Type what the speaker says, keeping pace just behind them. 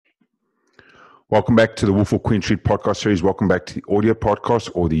Welcome back to the Wolf of Queen Street podcast series. Welcome back to the audio podcast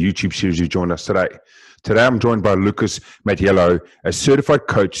or the YouTube series you joined us today. Today, I'm joined by Mattiello, a certified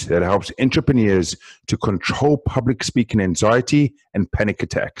coach that helps entrepreneurs to control public speaking anxiety and panic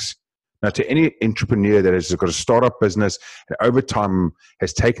attacks. Now, to any entrepreneur that has got a startup business and over time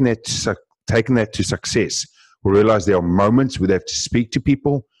has taken that to success, will realize there are moments where they have to speak to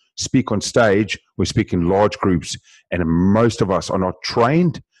people, speak on stage, or speak in large groups, and most of us are not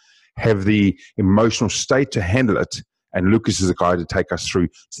trained, have the emotional state to handle it. And Lucas is the guy to take us through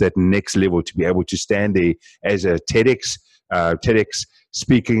to that next level, to be able to stand there as a TEDx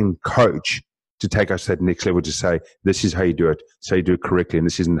speaking coach, to take us to that next level, to say, this is how you do it, so you do it correctly, and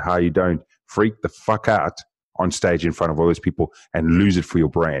this isn't how you don't freak the fuck out on stage in front of all those people and lose it for your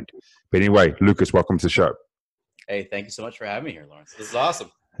brand. But anyway, Lucas, welcome to the show. Hey, thank you so much for having me here, Lawrence. This is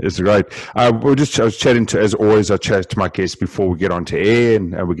awesome. It's great. I was chatting to, as always, I chat to my guests before we get onto air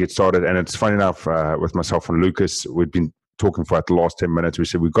and we get started. And it's funny enough, with myself and Lucas, we've been talking for like the last 10 minutes. We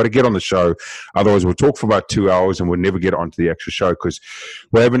said, we've got to get on the show. Otherwise, we'll talk for about 2 hours and we'll never get onto the actual show, because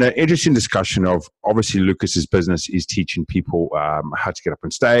we're having an interesting discussion of, obviously, Lucas's business is teaching people how to get up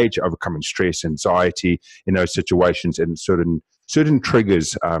on stage, overcoming stress, anxiety in those situations, and certain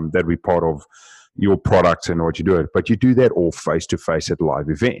triggers that we part of your product and what you do. But you do that all face-to-face at live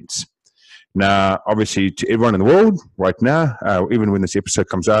events. Now, obviously, to everyone in the world right now, even when this episode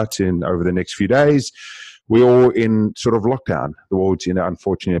comes out over the next few days, we're all in sort of lockdown. The world's in,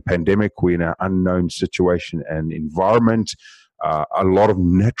 unfortunately, a pandemic. We're in an unknown situation and environment, a lot of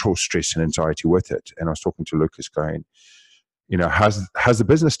natural stress and anxiety with it. And I was talking to Lucas going, how's the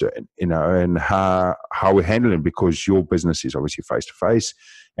business doing, and how we're handling, because your business is obviously face-to-face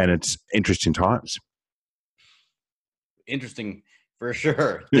and it's interesting times. Interesting for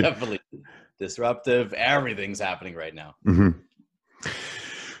sure. Definitely disruptive. Everything's happening right now. Mm-hmm.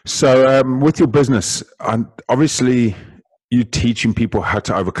 So with your business, obviously you're teaching people how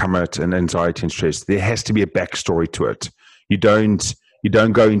to overcome it and anxiety and stress. There has to be a backstory to it. You don't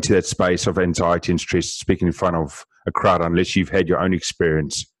go into that space of anxiety and stress speaking in front of a crowd unless you've had your own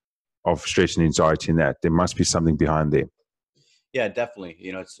experience of stress and anxiety in that. There must be something behind there. Yeah, definitely.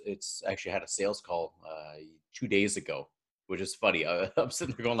 It's actually had a sales call 2 days ago, which is funny. I'm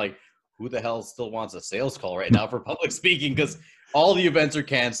sitting there going like, who the hell still wants a sales call right now for public speaking? Because all the events are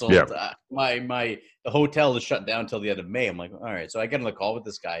canceled. Yeah. The hotel is shut down until the end of May. I'm like, all right. So I get on the call with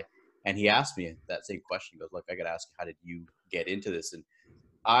this guy, and he asked me that same question. He goes, look, I got to ask you, how did you get into this? And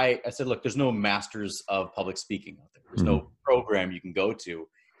I said, look, there's no masters of public speaking out there. There's no program you can go to.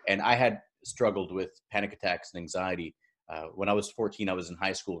 And I had struggled with panic attacks and anxiety. When I was 14, I was in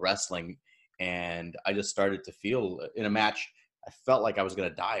high school wrestling, and I just started to feel in a match, I felt like I was going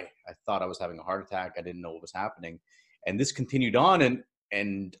to die. I thought I was having a heart attack. I didn't know what was happening. And this continued on,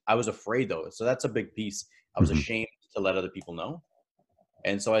 and I was afraid, though. So that's a big piece. I was ashamed to let other people know.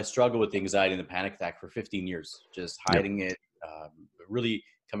 And so I struggled with the anxiety and the panic attack for 15 years, just hiding it, really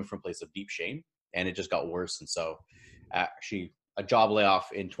coming from a place of deep shame. And it just got worse. And so actually a job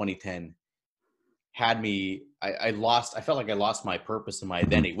layoff in 2010 had me, I felt like I lost my purpose and my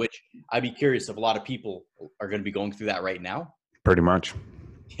identity, which I'd be curious if a lot of people are going to be going through that right now. Pretty much.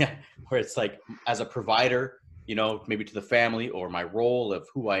 Yeah. Where it's like, as a provider, maybe to the family, or my role of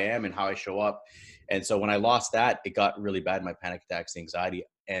who I am and how I show up. And so when I lost that, it got really bad, my panic attacks, anxiety,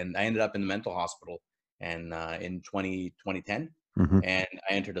 and I ended up in the mental hospital and in 2010. And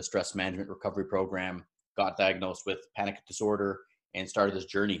I entered a stress management recovery program, got diagnosed with panic disorder, and started this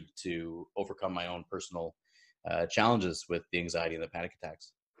journey to overcome my own personal challenges with the anxiety and the panic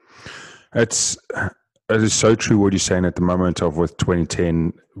attacks. It is so true what you're saying at the moment of with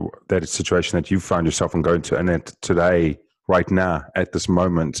 2010, that situation that you found yourself in going to, and that today, right now, at this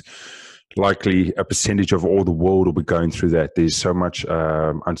moment, likely a percentage of all the world will be going through that. There's so much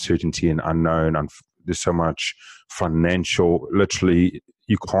uncertainty and unknown. There's so much financial, literally,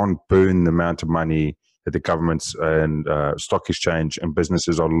 you can't burn the amount of money that the governments and stock exchange and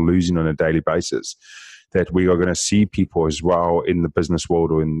businesses are losing on a daily basis, that we are going to see people as well in the business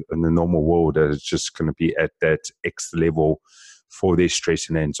world or in the normal world that it's just going to be at that X level for their stress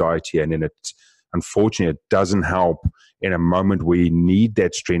and anxiety. And then unfortunately, it doesn't help in a moment where you need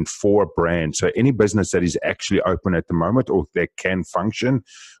that strength for a brand. So any business that is actually open at the moment or that can function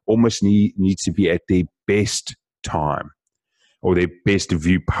almost needs to be at their best time or their best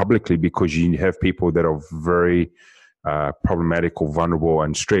view publicly, because you have people that are very problematic or vulnerable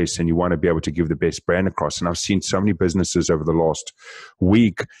and stressed, and you want to be able to give the best brand across. And I've seen so many businesses over the last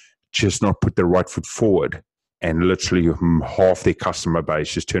week just not put the right foot forward, and literally half their customer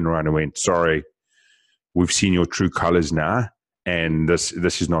base just turned around and went, sorry, we've seen your true colors now, and this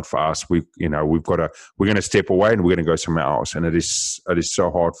is not for us. We're going to step away and we're going to go somewhere else. And it is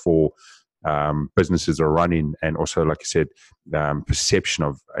so hard for businesses are running, and also, like I said, perception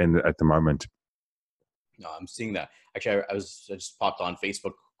of at the moment. No, I'm seeing that. Actually, I just popped on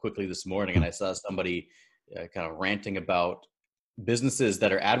Facebook quickly this morning, and I saw somebody kind of ranting about businesses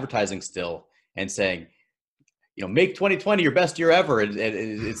that are advertising still and saying, make 2020 your best year ever. And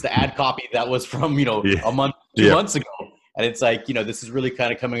it's the ad copy that was from, a month, 2 months ago. And it's like, this is really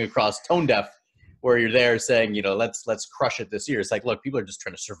kind of coming across tone deaf, where you're there saying, let's crush it this year. It's like, look, people are just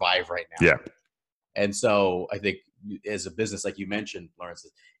trying to survive right now. Yeah. And so I think as a business, like you mentioned, Lawrence,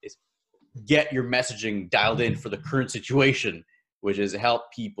 is get your messaging dialed in for the current situation, which is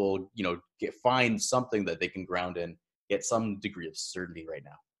help people, find something that they can ground in, get some degree of certainty right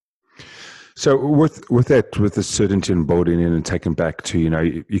now. So with the certainty and building in and taking back to,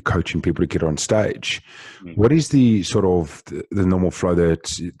 you're coaching people to get on stage, what is the sort of the normal flow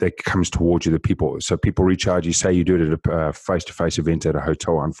that comes towards you, the people? So people reach out, you say you do it at a face-to-face event at a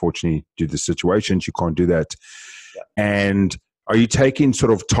hotel. Unfortunately, due to the situations, you can't do that. Yeah. And are you taking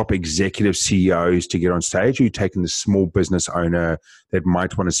sort of top executive CEOs to get on stage? Or are you taking the small business owner that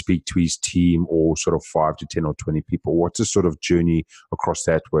might want to speak to his team, or sort of 5 to 10 or 20 people? What's the sort of journey across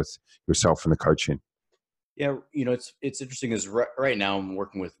that with yourself and the coaching? Yeah, it's interesting is right now I'm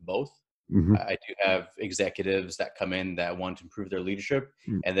working with both. Mm-hmm. I do have executives that come in that want to improve their leadership,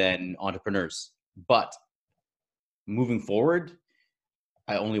 and then entrepreneurs. But moving forward,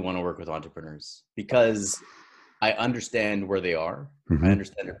 I only want to work with entrepreneurs because I understand where they are. Mm-hmm. I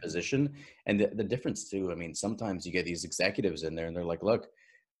understand their position, and the difference too. I mean, sometimes you get these executives in there and they're like, look,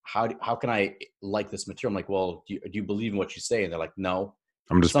 how can I like this material? I'm like, well, do you believe in what you say? And they're like, no.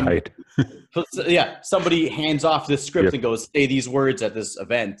 I'm just paid. Yeah. Somebody hands off this script and goes, say these words at this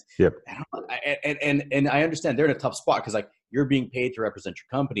event. Yep. And I understand they're in a tough spot because like you're being paid to represent your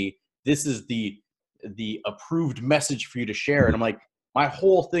company. This is the approved message for you to share. And I'm like, my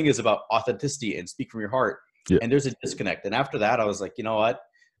whole thing is about authenticity and speak from your heart. Yep. And there's a disconnect. And after that, I was like, you know what?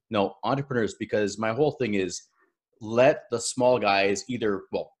 No, entrepreneurs, because my whole thing is let the small guys either,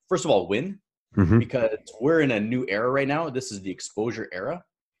 well, first of all, win, because we're in a new era right now. This is the exposure era.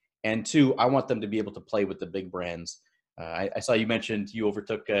 And two, I want them to be able to play with the big brands. I saw you mentioned you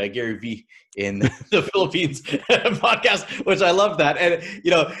overtook Gary Vee in the Philippines podcast, which I love that. And,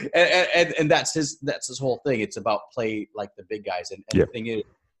 and that's his whole thing. It's about play like the big guys. And the thing is,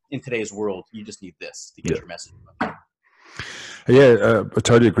 in today's world, you just need this to get your message. Yeah, I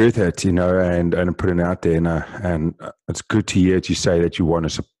totally agree with that, and putting it out there. And it's good to hear you say that you want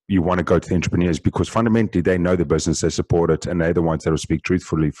to go to the entrepreneurs, because fundamentally they know the business, they support it, and they're the ones that will speak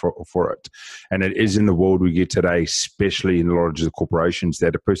truthfully for it. And it is in the world we get today, especially in a lot of the corporations,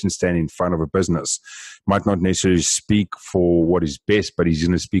 that a person standing in front of a business might not necessarily speak for what is best, but he's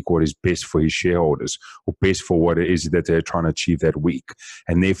going to speak what is best for his shareholders, or best for what it is that they're trying to achieve that week.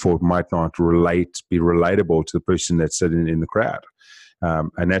 And therefore it might not be relatable to the person that's sitting in the crowd.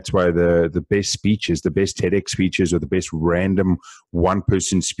 And that's why the best speeches, the best TEDx speeches, or the best random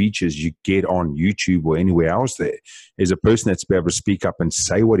one-person speeches you get on YouTube or anywhere else there is a person that's be able to speak up and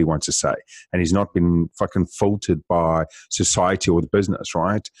say what he wants to say. And he's not been fucking filtered by society or the business,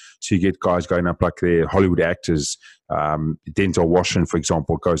 right? So you get guys going up like they're Hollywood actors. Denzel Washington, for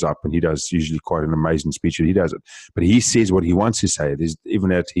example, goes up and he does usually quite an amazing speech when he does it. But he says what he wants to say.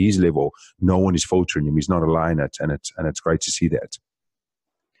 Even at his level, no one is filtering him. He's not lying it. And it's great to see that.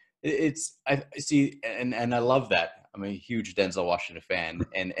 I see, and I love that. I'm a huge Denzel Washington fan,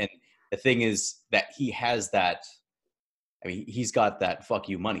 and the thing is that he has that. I mean, he's got that fuck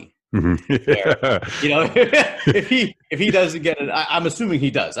you money. Where, if he doesn't get it, I'm assuming he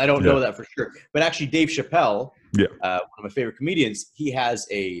does. I don't know that for sure. But actually, Dave Chappelle, one of my favorite comedians, he has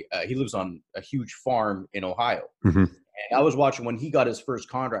he lives on a huge farm in Ohio. And I was watching when he got his first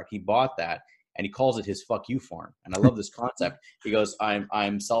contract, he bought that. And he calls it his fuck you farm. And I love this concept. He goes,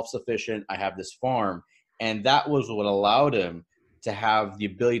 I'm self-sufficient. I have this farm. And that was what allowed him to have the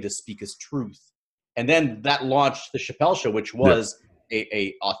ability to speak his truth. And then that launched the Chappelle Show, which was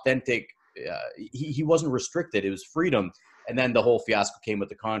a authentic, he wasn't restricted. It was freedom. And then the whole fiasco came with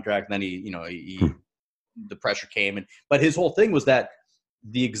the contract. And then the pressure came. But his whole thing was that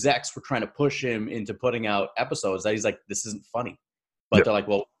the execs were trying to push him into putting out episodes that he's like, this isn't funny. But they're like,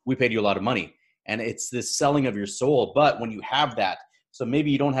 well, we paid you a lot of money. And it's this selling of your soul. But when you have that, so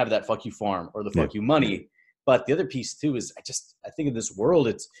maybe you don't have that fuck you farm or the fuck you money. But the other piece too is I think in this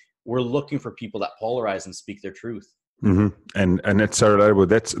world, we're looking for people that polarize and speak their truth. And it's so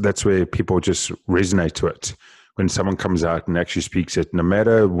relatable. That's where people just resonate to it. When someone comes out and actually speaks it, no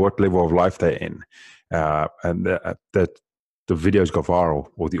matter what level of life they're in, and that the videos go viral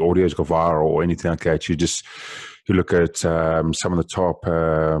or the audios go viral or anything like that. You look at some of the top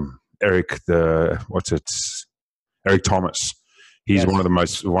Eric Thomas. He's one of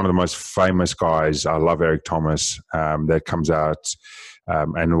the most famous guys. I love Eric Thomas. That comes out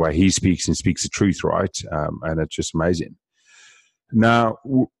and the way he speaks the truth, right? And it's just amazing. Now,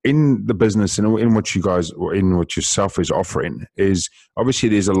 in the business and in what you guys, or in what yourself is offering, is obviously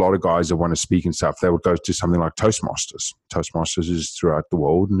there's a lot of guys that want to speak and stuff. They would go to something like Toastmasters. Toastmasters is throughout the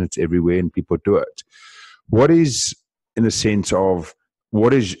world and it's everywhere and people do it. What is, in the sense of,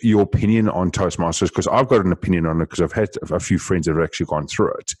 what is your opinion on Toastmasters? Because I've got an opinion on it because I've had a few friends that have actually gone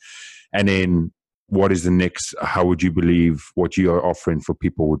through it. And then what is the next, how would you believe what you are offering for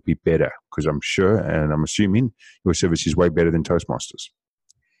people would be better? Because I'm sure, and I'm assuming, your service is way better than Toastmasters.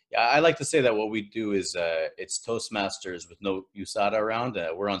 Yeah, I like to say that what we do is it's Toastmasters with no USADA around.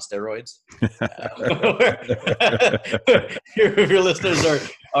 We're on steroids. If your listeners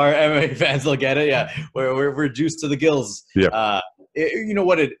are MMA fans, they'll get it. Yeah, we're juiced to the gills. Yeah. You know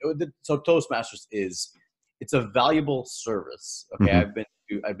what so Toastmasters it's a valuable service. Okay,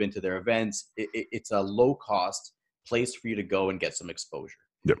 I've been to their events. It's a low cost place for you to go and get some exposure.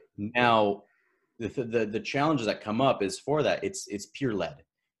 Yep. Now, the challenges that come up is for that it's peer led.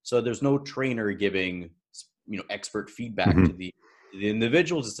 So there's no trainer giving expert feedback to the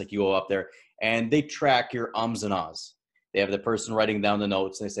individuals. It's like you go up there and they track your ums and ahs. They have the person writing down the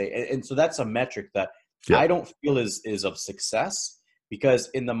notes and they say, and so that's a metric that I don't feel is of success. Because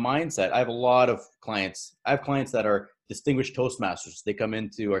in the mindset, I have a lot of clients. I have clients that are distinguished Toastmasters. They come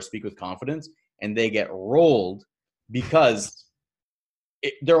into our Speak with Confidence and they get rolled because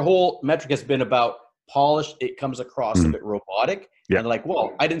their whole metric has been about polished. It comes across a bit robotic. Yeah. And they're like,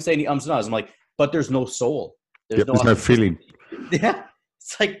 well, I didn't say any ums and ahs. I'm like, but there's no soul. There's no feeling. Yeah.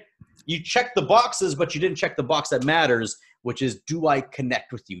 It's like you check the boxes, but you didn't check the box that matters, which is, do I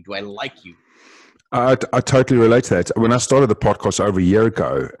connect with you? Do I like you? I totally relate to that. When I started the podcast over a year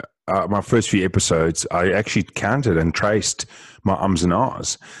ago, my first few episodes, I actually counted and traced my ums and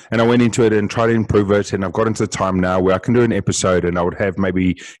ahs. And I went into it and tried to improve it. And I've got into the time now where I can do an episode and I would have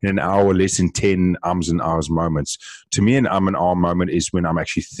maybe in an hour less than 10 ums and ahs moments. To me, an and ah moment is when I'm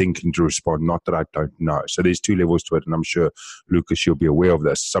actually thinking to respond, not that I don't know. So there's two levels to it. And I'm sure, Lucas, you'll be aware of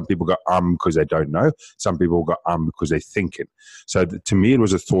this. Some people go because they don't know. Some people go because they're thinking. So to me, it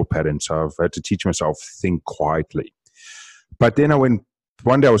was a thought pattern. So I've had to teach myself think quietly. But then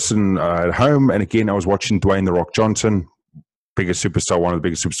one day I was sitting at home, and again, I was watching Dwayne "The Rock" Johnson, biggest superstar, one of the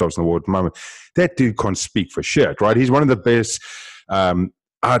biggest superstars in the world at the moment. That dude can't speak for shit, right? He's one of the best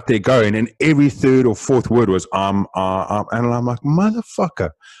out there going, and every third or fourth word was and I'm like,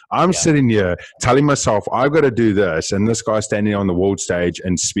 motherfucker. I'm sitting here telling myself I've got to do this, and this guy's standing on the world stage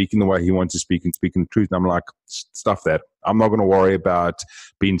and speaking the way he wants to speak and speaking the truth. And I'm like, stuff that. I'm not going to worry about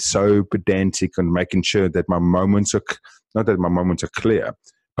being so pedantic and making sure that my moments are not that my moments are clear,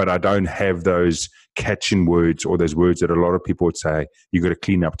 but I don't have those catching words or those words that a lot of people would say you got to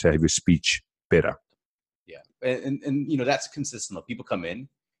clean up to have your speech better. Yeah, and that's consistent. People come in,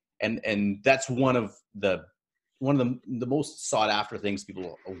 and that's one of the most sought after things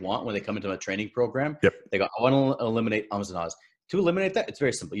people want when they come into a training program. Yep. They go, I want to eliminate ums and ahs. To eliminate that, it's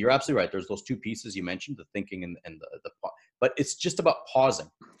very simple. You're absolutely right. There's those two pieces you mentioned, the thinking and the but it's just about pausing.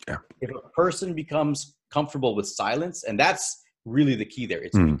 Yeah. If a person becomes comfortable with silence, and that's really the key there.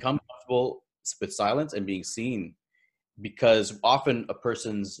 It's become comfortable with silence and being seen, because often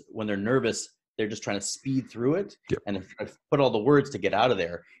when they're nervous, they're just trying to speed through it and put all the words to get out of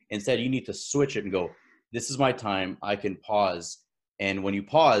there. Instead, you need to switch it and go, this is my time. I can pause. And when you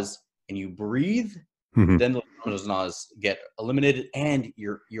pause and you breathe, then the ums and ahs get eliminated and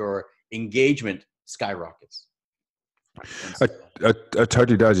your engagement skyrockets. It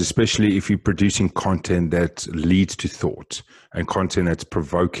totally does, especially if you're producing content that leads to thought and content that's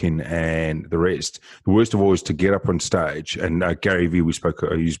provoking and the rest. The worst of all is to get up on stage. And Gary Vee, you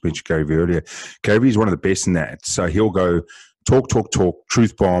mentioned Gary Vee earlier. Gary Vee is one of the best in that. So he'll go talk,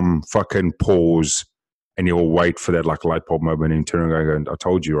 truth bomb, fucking pause, and he'll wait for that like light bulb moment and turn around and go, I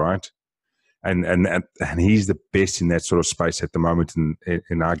told you, right? And he's the best in that sort of space at the moment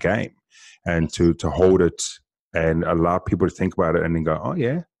in our game. And to hold it and allow people to think about it and then go, oh,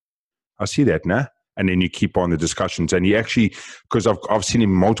 yeah, I see that now. And then you keep on the discussions. And he actually, because I've seen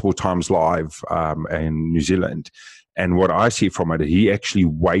him multiple times live in New Zealand. And what I see from it, he actually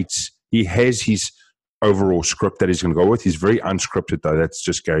waits. He has his overall script that he's going to go with. He's very unscripted, though. That's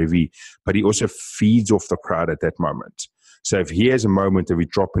just Gary Vee. But he also feeds off the crowd at that moment. So if he has a moment of he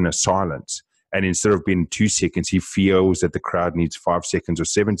drop in a silence, and instead of being 2 seconds, he feels that the crowd needs 5 seconds or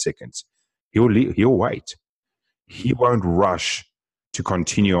 7 seconds, he'll wait. he won't rush to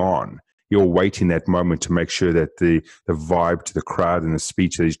continue on. He'll wait in that moment to make sure that the vibe to the crowd and the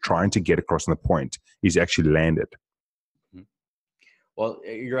speech that he's trying to get across on the point is actually landed. Well,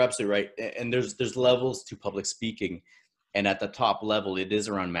 you're absolutely right. And there's levels to public speaking. And at the top level, it is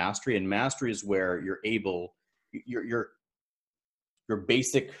around mastery. And mastery is where you're able, your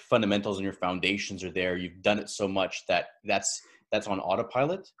basic fundamentals and your foundations are there. You've done it so much that's on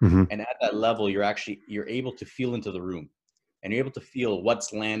autopilot. Mm-hmm. And at that level, you're able to feel into the room, and you're able to feel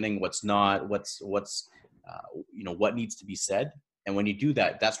what's landing, what's not, what's what needs to be said. And when you do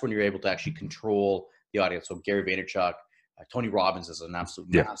that, that's when you're able to actually control the audience. So Gary Vaynerchuk, Tony Robbins is an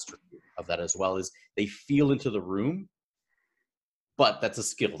absolute master of that as well. Is they feel into the room, but that's a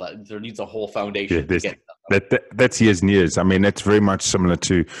skill that there needs a whole foundation to get that's years and years. I mean, that's very much similar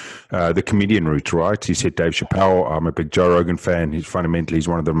to the comedian route, right? He said Dave Chappelle. I'm a big Joe Rogan fan. He's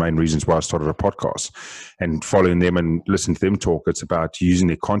one of the main reasons why I started a podcast, and following them and listening to them talk. It's about using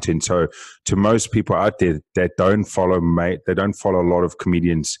their content. So to most people out there that don't follow a lot of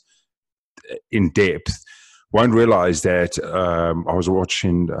comedians in depth, won't realize that I was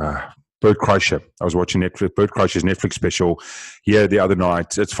watching Bert Kreischer. I was watching Bert Kreischer's Netflix special here the other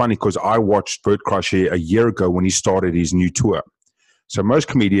night. It's funny because I watched Bert Kreischer a year ago when he started his new tour. So most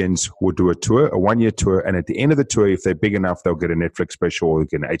comedians will do a 1-year tour, and at the end of the tour, if they're big enough, they'll get a Netflix special or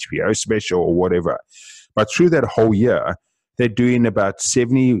get an HBO special or whatever. But through that whole year, they're doing about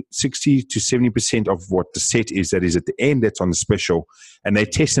 60 to 70% of what the set is that is at the end that's on the special, and they're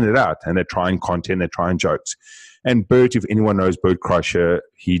testing it out, and they're trying content, they're trying jokes. And Bert, if anyone knows Bert Kreischer,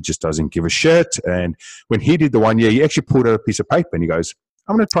 he just doesn't give a shit. And when he did the 1 year, he actually pulled out a piece of paper and he goes,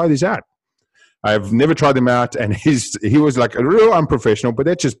 I'm going to try this out. I've never tried them out. And he was like a real unprofessional, but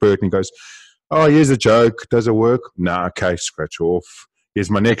that's just Bert. And he goes, oh, here's a joke. Does it work? Nah, okay, scratch off.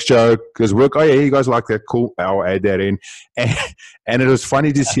 Here's my next joke. Does it work? Oh, yeah, you guys like that? Cool. I'll add that in. And it was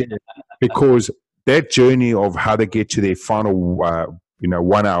funny to see because that journey of how they get to their final,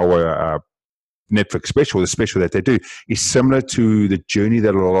 1 hour Netflix special, the special that they do, is similar to the journey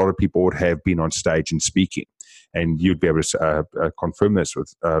that a lot of people would have been on stage and speaking. And you'd be able to confirm this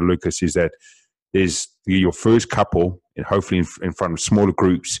with Lucas, is that there's your first couple, and hopefully in front of smaller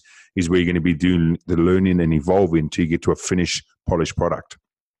groups, is where you're going to be doing the learning and evolving until you get to a finished, polished product.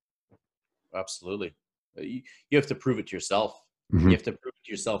 Absolutely. You have to prove it to yourself. Mm-hmm. You have to prove it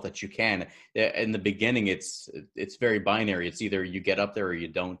to yourself that you can. In the beginning, it's very binary. It's either you get up there or you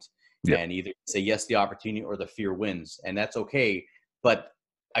don't. Yep. And either say yes to the opportunity or the fear wins. And that's okay. But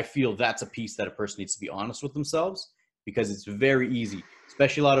I feel that's a piece that a person needs to be honest with themselves, because it's very easy,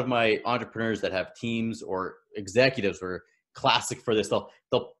 especially a lot of my entrepreneurs that have teams or executives were classic for this. They'll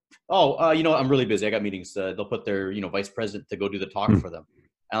I'm really busy. I got meetings. They'll put their, vice president to go do the talk for them.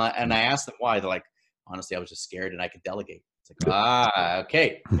 And I asked them why. They're like, honestly, I was just scared and I could delegate. It's like,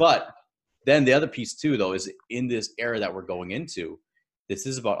 okay. But then the other piece too, though, is in this era that we're going into, this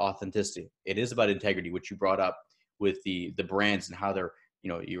is about authenticity. It is about integrity, which you brought up with the brands and how they're,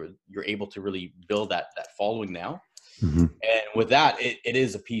 you're able to really build that following now. Mm-hmm. And with that, it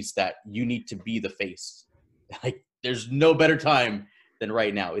is a piece that you need to be the face. Like there's no better time than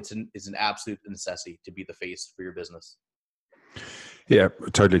right now. It's an absolute necessity to be the face for your business. Yeah, I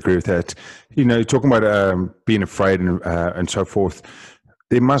totally agree with that. Talking about being afraid and so forth,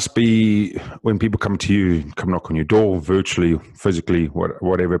 there must be, when people come to you, come knock on your door, virtually, physically,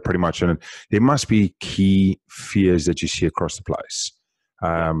 whatever, pretty much, and there must be key fears that you see across the place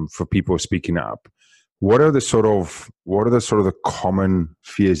for people speaking up. What are the sort of the common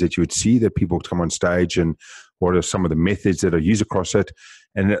fears that you would see that people come on stage, and what are some of the methods that are used across it?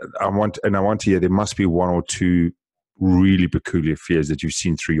 And I want to hear, there must be one or two really peculiar fears that you've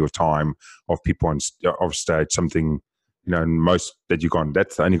seen through your time of people off stage, something. Most that you've gone,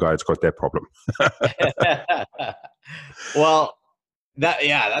 that's the only guy that's got that problem. Well,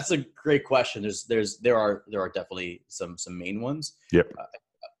 that's a great question. There are definitely some main ones. Yep.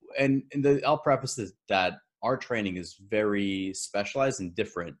 I'll preface this that our training is very specialized and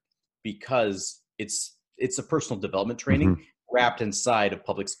different because it's a personal development training wrapped inside of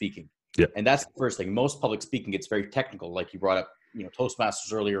public speaking. Yep. And that's the first thing. Most public speaking, it's very technical, like you brought up,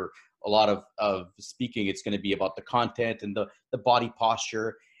 Toastmasters earlier. A lot of speaking, it's going to be about the content and the body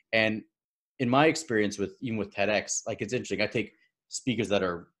posture. And in my experience even with TEDx, like it's interesting. I take speakers that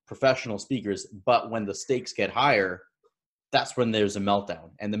are professional speakers, but when the stakes get higher, that's when there's a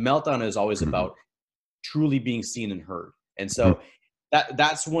meltdown. And the meltdown is always about truly being seen and heard. And so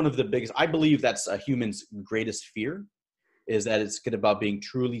that's one of the biggest, I believe that's a human's greatest fear, is that it's good about being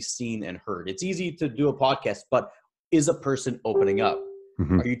truly seen and heard. It's easy to do a podcast, but is a person opening up?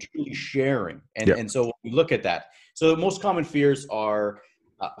 Mhm. Are you truly sharing? Yeah. And so we look at that. So the most common fears are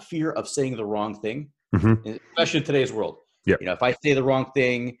fear of saying the wrong thing, Mhm. especially in today's world. Yeah. If I say the wrong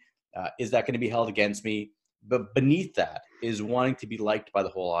thing, is that going to be held against me? But beneath that is wanting to be liked by the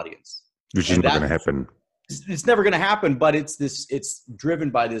whole audience. Which is And not going that to happen. it's never going to happen, but it's driven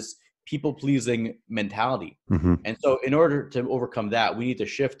by this people pleasing mentality. Mhm. And so in order to overcome that, we need to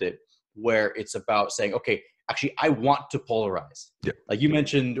shift it where it's about saying, okay, actually, I want to polarize. Yeah. Like you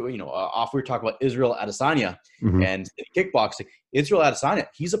mentioned, off we were talking about Israel Adesanya Mhm. and kickboxing. Israel Adesanya,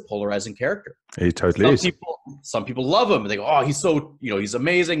 he's a polarizing character. He totally is. Some people love him. They go, oh, he's so, he's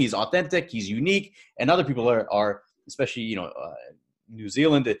amazing. He's authentic. He's unique. And other people are especially, New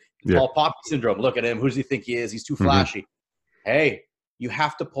Zealand, Yeah. Paul Poppy syndrome. Look at him. Who does he think he is? He's too flashy. Hey, you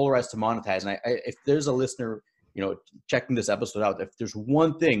have to polarize to monetize. And if there's a listener, checking this episode out, if there's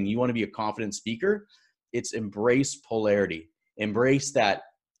one thing you want to be a confident speaker, it's embrace polarity. Embrace that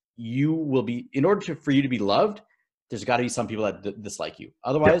you will be, in order for you to be loved, there's got to be some people that dislike you.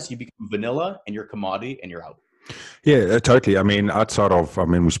 Otherwise, you become vanilla and you're commodity and you're out. Yeah, totally. I mean,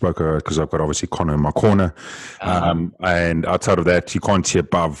 we spoke because I've got obviously Connor in my corner. And outside of that, you can't see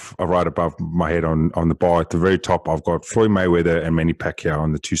right above my head on the bar at the very top, I've got Floyd Mayweather and Manny Pacquiao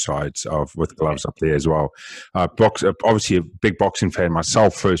on the two sides with gloves up there as well. Obviously a big boxing fan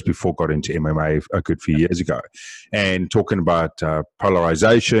myself first before got into MMA a good few years ago. And talking about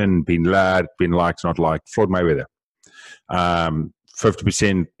polarization, being liked, not liked, Floyd Mayweather.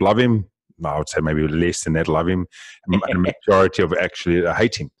 50% love him. I would say maybe less than that love him, and a majority of actually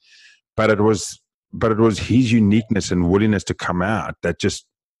hate him. But it was his uniqueness and willingness to come out that just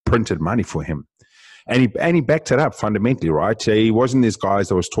printed money for him. And he backed it up fundamentally, right? So he wasn't this guy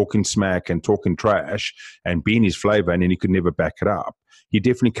that was talking smack and talking trash and being his flavor, and then he could never back it up. He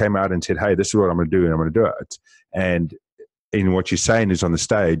definitely came out and said, hey, this is what I'm going to do, and I'm going to do it. And in what you're saying is on the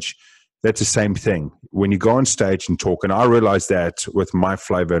stage, that's the same thing. When you go on stage and talk, and I realized that with my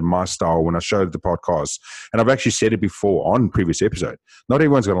flavor and my style when I showed the podcast, and I've actually said it before on previous episode, not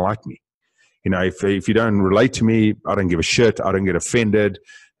everyone's going to like me. If you don't relate to me, I don't give a shit. I don't get offended.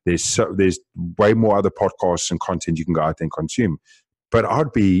 There's way more other podcasts and content you can go out and consume. But I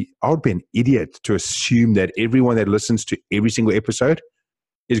would be an idiot to assume that everyone that listens to every single episode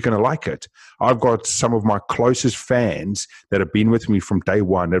is going to like it. I've got some of my closest fans that have been with me from day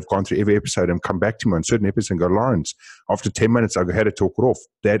one. They've gone through every episode and come back to me on certain episodes and go, Lawrence, after 10 minutes, I had to talk it off.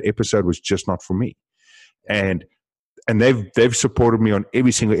 That episode was just not for me. And they've supported me on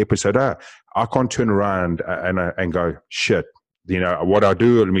every single episode. I can't turn around and go, shit, what I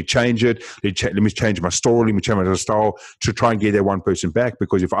do, let me change it. Let me change my story. Let me change my style to try and get that one person back.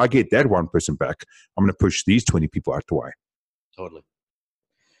 Because if I get that one person back, I'm going to push these 20 people out the way. Totally.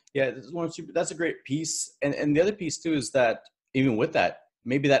 Yeah, that's a great piece. And the other piece too is that even with that,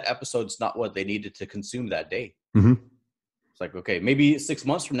 maybe that episode's not what they needed to consume that day. Mm-hmm. It's like, okay, maybe 6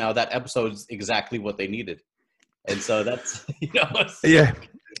 months from now, that episode's exactly what they needed. And so that's, Yeah,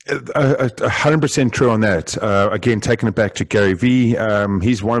 100% true on that. Again, taking it back to Gary Vee,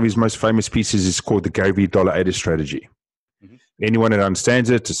 one of his most famous pieces is called the Gary Vee $80 strategy. Mm-hmm. Anyone that understands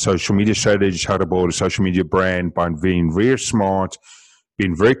it, a social media strategy, how to build a social media brand by being very smart,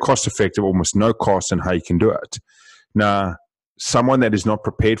 being very cost effective, almost no cost, and how you can do it. Now, someone that is not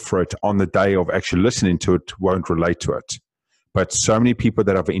prepared for it on the day of actually listening to it won't relate to it. But so many people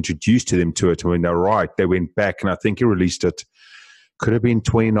that I've introduced to them to it, when they're right, they went back, and I think he released it. Could have been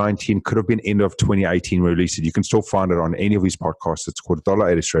 2019, could have been end of 2018 released it. You can still find it on any of his podcasts. It's called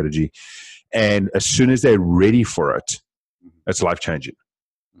 $80 strategy. And as soon as they're ready for it, it's life-changing.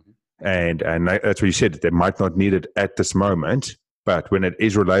 Mm-hmm. And that's what you said. They might not need it at this moment, but when it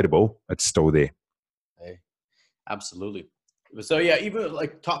is relatable, it's still there. Hey, absolutely. So yeah, even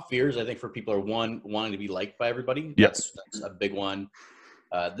like top fears, I think for people are wanting to be liked by everybody. Yep. That's a big one.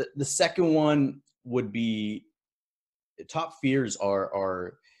 The second one would be top fears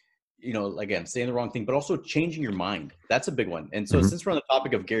are again, saying the wrong thing, but also changing your mind. That's a big one. And so since we're on the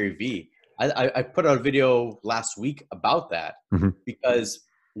topic of Gary Vee, I put out a video last week about that because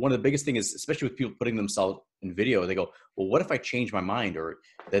one of the biggest things is, especially with people putting themselves in video, they go, well, what if I change my mind? Or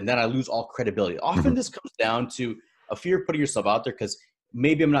then I lose all credibility. Often this comes down to a fear of putting yourself out there because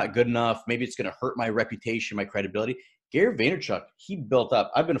maybe I'm not good enough. Maybe it's going to hurt my reputation, my credibility. Gary Vaynerchuk, he built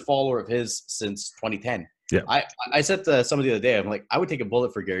up. I've been a follower of his since 2010. Yeah. I said to somebody the other day, I'm like, I would take a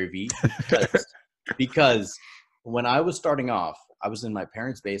bullet for Gary Vee because when I was starting off, I was in my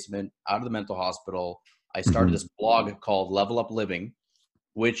parents' basement, out of the mental hospital. I started this blog called Level Up Living,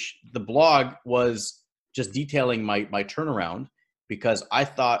 which the blog was just detailing my turnaround because I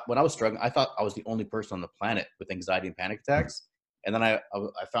thought when I was struggling, I thought I was the only person on the planet with anxiety and panic attacks. And then I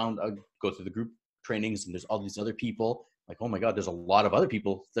found I go through the group trainings, and there's all these other people. Like, oh my God, there's a lot of other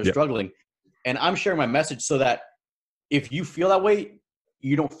people that are struggling. And I'm sharing my message so that if you feel that way,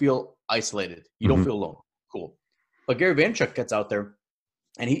 you don't feel isolated. You don't feel alone. Cool. But Gary Vaynerchuk gets out there,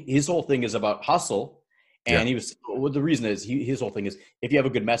 and his whole thing is about hustle. And the reason is his whole thing is if you have a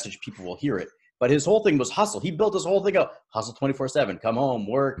good message, people will hear it. But his whole thing was hustle. He built this whole thing up. Hustle 24/7. Come home,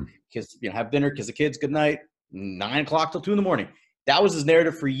 work, kiss, have dinner, kiss the kids, good night, 9 o'clock till 2 a.m. That was his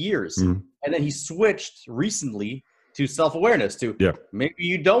narrative for years. And then he switched recently to self-awareness, to maybe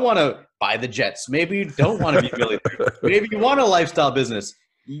you don't want to buy the jets. Maybe you don't want to be a millionaire. Maybe you want a lifestyle business.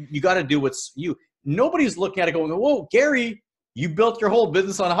 You got to do what's you. Nobody's looking at it going, whoa, Gary, you built your whole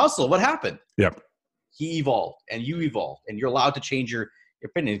business on a hustle. What happened? Yep. He evolved, and you evolved, and you're allowed to change your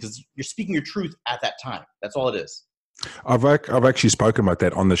opinion because you're speaking your truth at that time. That's all it is. I've actually spoken about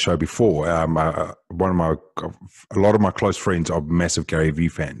that on the show before. A lot of my close friends are massive Gary Vee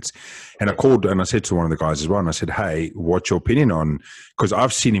fans, and I called and I said to one of the guys as well, and I said, "Hey, what's your opinion on?" Because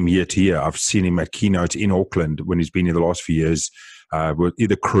I've seen him year to year. I've seen him at keynotes in Auckland when he's been here the last few years, with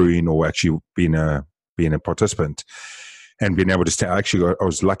either crewing or actually being a participant, and being able to I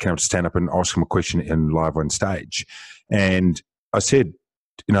was lucky enough to stand up and ask him a question in live on stage, and I said,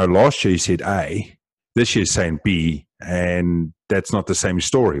 last year he said A. This year's saying B, and that's not the same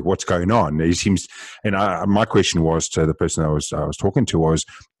story. What's going on? He seems, and my question was to the person I was talking to was,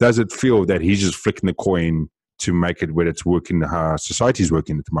 does it feel that he's just flicking the coin to make it where it's working, how society's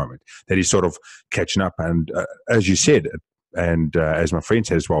working at the moment? That he's sort of catching up, and as you said, and as my friend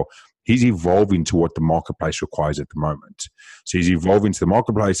said as well, he's evolving to what the marketplace requires at the moment. So he's evolving to the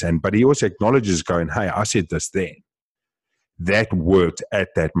marketplace, but he also acknowledges going, hey, I said this then. That worked at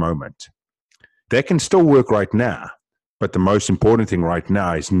that moment. That can still work right now, but the most important thing right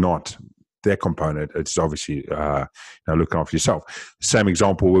now is not that component. It's obviously looking after yourself. Same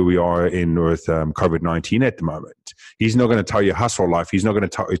example where we are with COVID-19 at the moment. He's not going to tell you hustle life. He's not going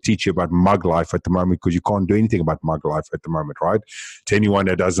to teach you about mug life at the moment because you can't do anything about mug life at the moment, right? To anyone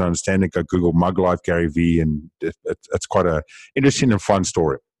that doesn't understand it, go Google mug life Gary Vee, and it's quite an interesting and fun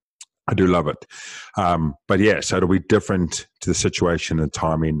story. I do love it. But yeah, so it'll be different to the situation and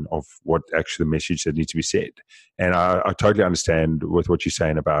timing of what actually the message that needs to be said. And I totally understand with what you're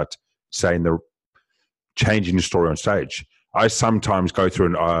saying about changing the story on stage. I sometimes go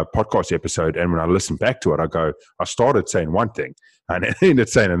through a podcast episode, and when I listen back to it, I started saying one thing and then ended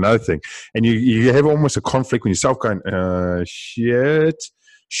saying another thing. And you have almost a conflict with yourself going, shit.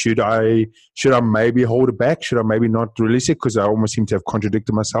 Should I maybe hold it back? Should I maybe not release it? Because I almost seem to have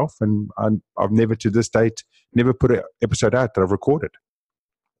contradicted myself, and I've never to this date put an episode out that I've recorded.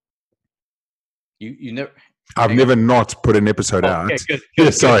 You never. I've never not put an episode out. Okay,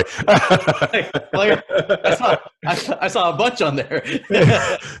 good. Sorry. I saw a bunch on there.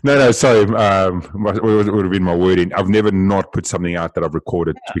 No, sorry. It would have been my wording. I've never not put something out that I've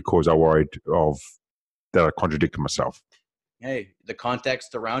recorded because I worried that I contradicted myself. Hey, the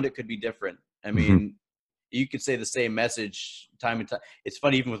context around it could be different. I mean, you could say the same message time and time. It's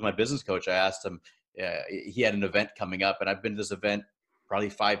funny, even with my business coach, I asked him, he had an event coming up, and I've been to this event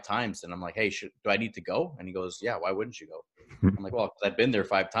probably 5 times. And I'm like, hey, do I need to go? And he goes, yeah, why wouldn't you go? I'm like, well, 'cause I've been there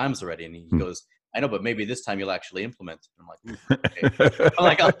 5 times already. And he goes, I know, but maybe this time you'll actually implement. I'm like, okay. I'm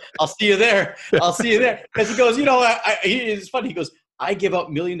like, I'll see you there. I'll see you there. Because he goes, it's funny. He goes, I give out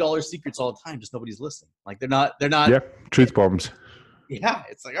 $1 million secrets all the time, just nobody's listening. Like they're not. Yeah, truth bombs. Yeah,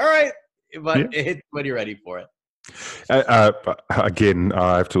 it's like, all right, but hit when you're ready for it. Again,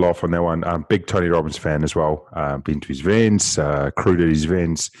 I have to laugh on that one. I'm a big Tony Robbins fan as well. Been to his events, crewed at his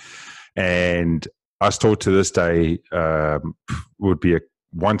events, and I still to this day would be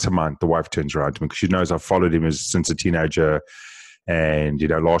once a month. The wife turns around to me because she knows I've followed him since a teenager. And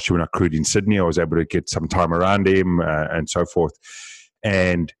last year when I crewed in Sydney, I was able to get some time around him and so forth.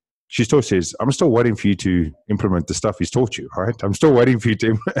 And she still says, I'm still waiting for you to implement the stuff he's taught you, right? I'm still waiting for you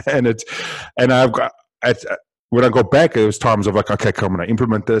to, when I got back, it was times of like, okay, I'm going to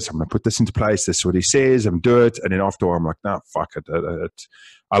implement this. I'm going to put this into place. This is what he says. I'm do it. And then after I'm like, no, fuck it.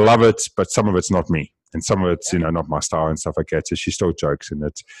 I love it, but some of it's not me. And some of it's, not my style and stuff like that. So she still jokes. And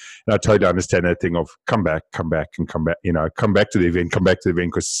I totally understand that thing of come back, and come back to the event,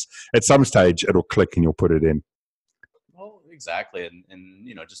 because at some stage it'll click and you'll put it in. Well, exactly. And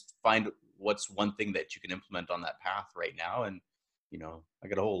just find what's one thing that you can implement on that path right now. And, I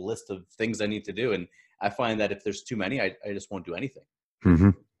got a whole list of things I need to do. And I find that if there's too many, I just won't do anything.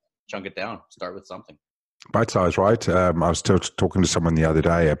 Mm-hmm. Chunk it down, start with something. Bite size, right? I was still talking to someone the other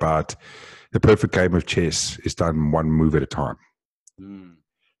day about the perfect game of chess is done one move at a time,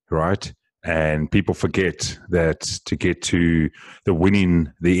 right? And people forget that to get to the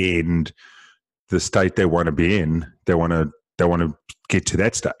winning, the end, the state they want to be in, they want to get to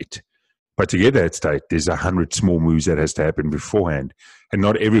that state. But to get that state, there's 100 small moves that has to happen beforehand. And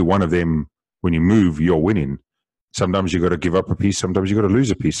not every one of them, when you move, you're winning. Sometimes you got to give up a piece. Sometimes you got to lose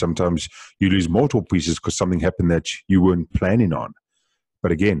a piece. Sometimes you lose multiple pieces because something happened that you weren't planning on.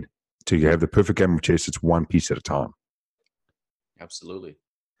 But again, to have the perfect game of chess, it's one piece at a time. Absolutely.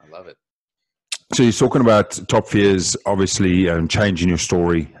 I love it. So you're talking about top fears, obviously changing your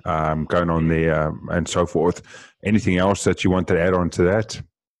story, going on there and so forth. Anything else that you want to add on to that?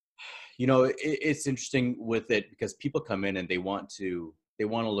 You know, it's interesting with it because people come in and they want to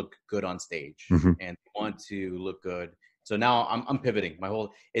look good on stage, and they want to look good. So now I'm pivoting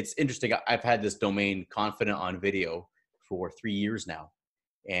it's interesting. I've had this domain Confident on Video for 3 years now,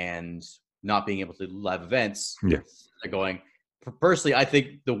 and not being able to do live events. Yeah. They're going, personally, I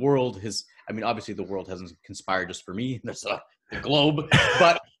think the world has, I mean, obviously the world hasn't conspired just for me. There's the globe,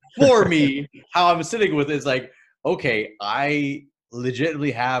 but for me, how I'm sitting with it is like, okay, I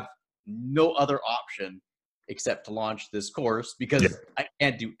legitimately have no other option except to launch this course because I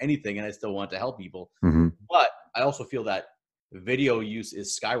can't do anything and I still want to help people. But I also feel that video use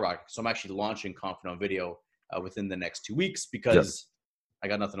is skyrocketing. So I'm actually launching Confident on Video within the next 2 weeks because I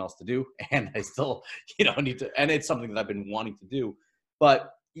got nothing else to do and I still, need to, and it's something that I've been wanting to do.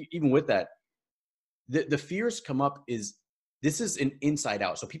 But even with that, the fears come up this is an inside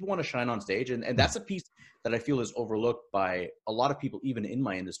out. So people want to shine on stage. And that's a piece that I feel is overlooked by a lot of people, even in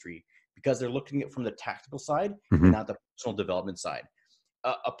my industry, because they're looking at it from the tactical side and not the personal development side.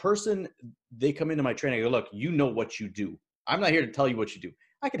 A person, they come into my training, I go, look, you know what you do. I'm not here to tell you what you do.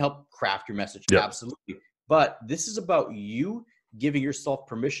 I can help craft your message. Absolutely. But this is about you giving yourself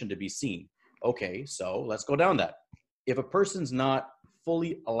permission to be seen. Okay, so let's go down that. If a person's not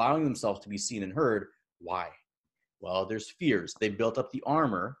fully allowing themselves to be seen and heard, why? Well, there's fears. They built up the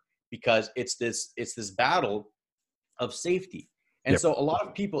armor because it's this battle of safety. And so a lot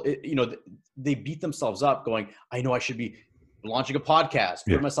of people, they beat themselves up going, I know I should be launching a podcast,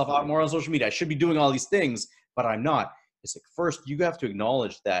 put myself out more on social media. I should be doing all these things, but I'm not. It's like, first, you have to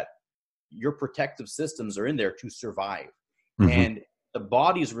acknowledge that your protective systems are in there to survive. And the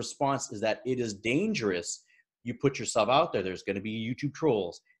body's response is that it is dangerous. You put yourself out there. There's going to be YouTube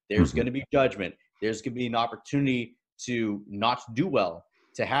trolls. There's going to be judgment. There's going to be an opportunity to not do well,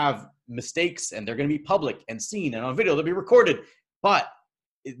 to have mistakes, and they're going to be public and seen and on video. They'll be recorded. But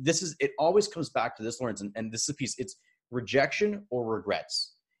it always comes back to this, Lawrence, and this is a piece. It's rejection or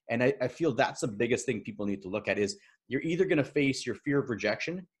regrets. And I feel that's the biggest thing people need to look at is you're either going to face your fear of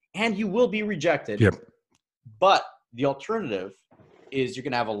rejection, and you will be rejected. But the alternative is you're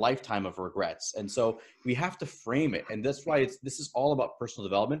going to have a lifetime of regrets. And so we have to frame it. And that's why this is all about personal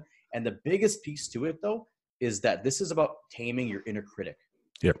development. And the biggest piece to it, though, is that this is about taming your inner critic.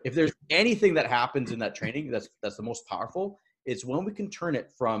 If there's anything that happens in that training that's the most powerful, it's when we can turn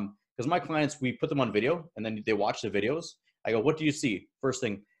it from, because my clients, we put them on video and then they watch the videos. I go, what do you see? First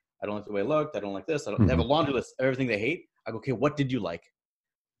thing, I don't like the way I looked. I don't like this. They have a laundry list of everything they hate. I go, okay, what did you like?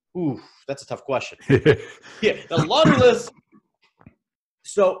 Ooh, that's a tough question. The laundry list.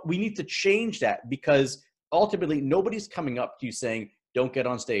 So we need to change that because ultimately nobody's coming up to you saying, don't get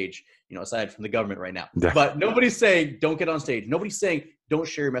on stage, aside from the government right now. But nobody's saying, don't get on stage. Nobody's saying, don't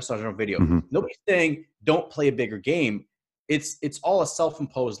share your message on video. Nobody's saying, don't play a bigger game. It's all a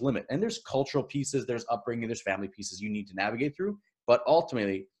self-imposed limit. And there's cultural pieces, there's upbringing, there's family pieces you need to navigate through. But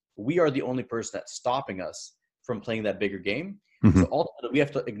ultimately, we are the only person that's stopping us from playing that bigger game. So ultimately, we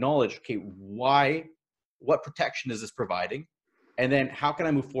have to acknowledge, okay, what protection is this providing? And then how can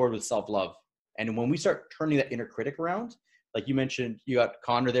I move forward with self-love? And when we start turning that inner critic around, like you mentioned, you got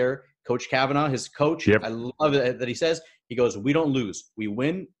Connor there, Coach Kavanaugh, his coach. I love it that he says, he goes, we don't lose, we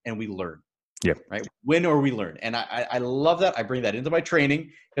win and we learn. Right? Win or we learn. And I love that. I bring that into my training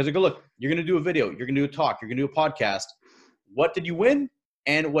because I go, look, you're going to do a video, you're going to do a talk, you're going to do a podcast. What did you win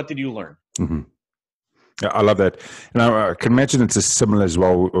and what did you learn? I love that. And I can imagine it's similar as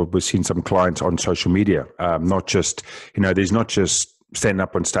well. We've seen some clients on social media, not just, there's not just standing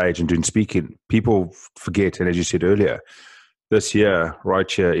up on stage and doing speaking. People forget, and as you said earlier, this year, right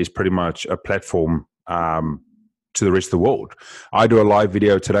here, is pretty much a platform to the rest of the world. I do a live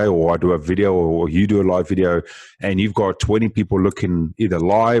video today, or I do a video, or you do a live video, and you've got 20 people looking either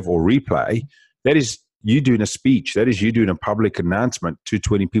live or replay. That is you doing a speech. That is you doing a public announcement to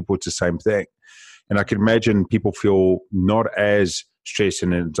 20 people. It's the same thing. And I can imagine people feel not as stressed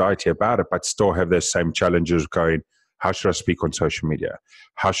and anxiety about it, but still have those same challenges going, how should I speak on social media?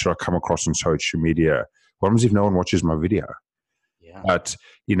 How should I come across on social media? What happens if no one watches my video? But,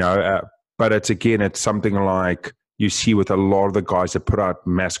 But it's something like you see with a lot of the guys that put out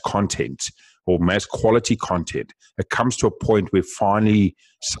mass content or mass quality content. It comes to a point where finally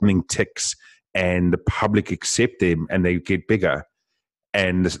something ticks and the public accept them and they get bigger.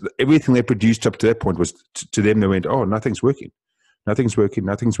 And everything they produced up to that point was to them, they went, oh, nothing's working. Nothing's working.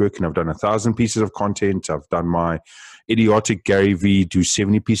 I've done 1,000 pieces of content. I've done my idiotic Gary V, do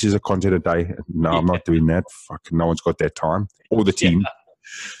 70 pieces of content a day. No, I'm not doing that. Fucking no one's got that time or the team.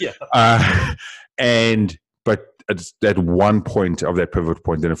 Yeah. But it's at one point of that pivot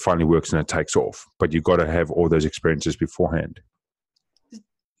point, then it finally works and it takes off. But you've got to have all those experiences beforehand.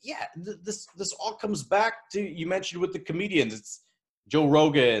 Yeah, this all comes back to, you mentioned with the comedians. It's Joe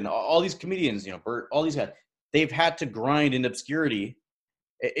Rogan, all these comedians, Bert, all these guys. They've had to grind in obscurity.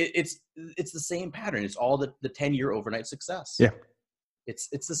 It's the same pattern. It's all the 10-year overnight success. Yeah, it's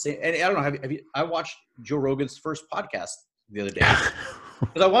the same. And I don't know. I watched Joe Rogan's first podcast the other day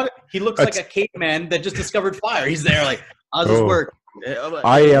because he looks like a caveman that just discovered fire. He's there like, how's this work?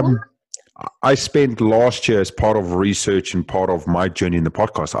 I spent last year as part of research and part of my journey in the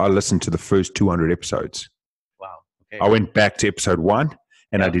podcast, I listened to the first 200 episodes. Wow. Okay. I went back to episode 1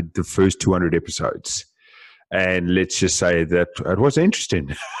 and I did the first 200 episodes. And let's just say that it was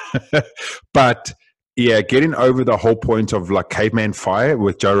interesting. But yeah, getting over the whole point of like caveman fire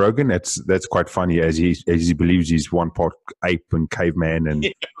with Joe Rogan, that's quite funny as he believes he's one part ape and caveman. And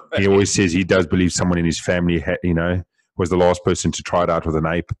he always says he does believe someone in his family, was the last person to try it out with an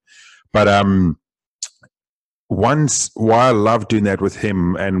ape. But why I love doing that with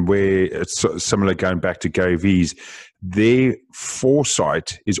him, and where it's similar going back to Gary V's, their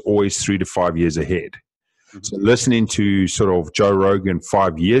foresight is always 3 to 5 years ahead. So listening to sort of Joe Rogan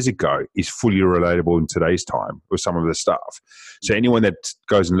 5 years ago is fully relatable in today's time with some of the stuff. So anyone that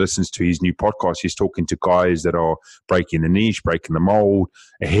goes and listens to his new podcast, he's talking to guys that are breaking the niche, breaking the mold,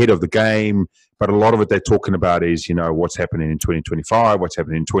 ahead of the game. But a lot of it they're talking about is, what's happening in 2025, what's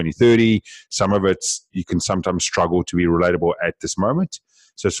happening in 2030. Some of it's you can sometimes struggle to be relatable at this moment.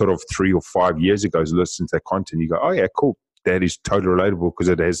 So sort of 3 or 5 years ago, listen to that content, you go, oh yeah, cool. That is totally relatable because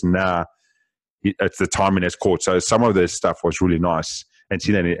it has now, it's the timing that's caught. So some of this stuff was really nice. And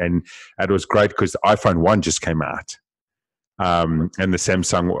it was great because the iPhone 1 just came out. And the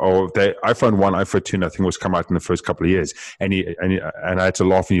Samsung, or the iPhone 1, iPhone 2, I think was come out in the first couple of years. And I had to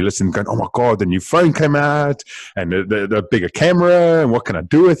laugh and you listen going, oh my God, the new phone came out and the bigger camera and what can I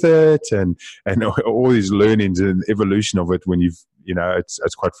do with it? And all these learnings and evolution of it when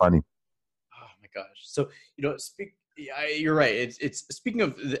it's quite funny. Oh my gosh. So, you're right. It's speaking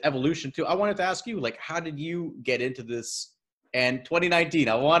of the evolution too. I wanted to ask you, like, how did you get into this? And 2019,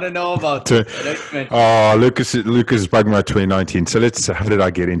 I want to know about. Lucas is bugging about 2019. So how did I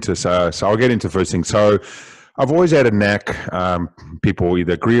get into? So I'll get into first thing. So I've always had a knack. People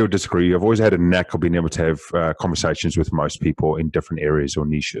either agree or disagree. I've always had a knack of being able to have conversations with most people in different areas or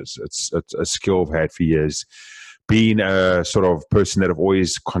niches. It's a skill I've had for years. Being a sort of person that have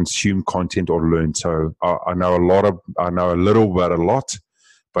always consumed content or learned. So I know a little about a lot,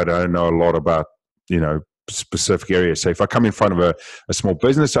 but I don't know a lot about, specific areas. So if I come in front of a small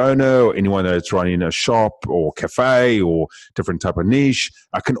business owner or anyone that's running a shop or cafe or different type of niche,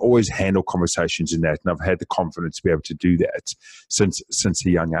 I can always handle conversations in that. And I've had the confidence to be able to do that since a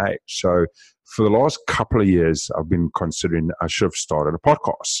young age. So for the last couple of years, I've been considering I should have started a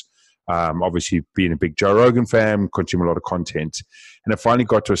podcast. Obviously, being a big Joe Rogan fan, consume a lot of content. And I finally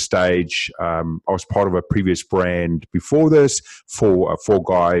got to a stage, I was part of a previous brand before this for four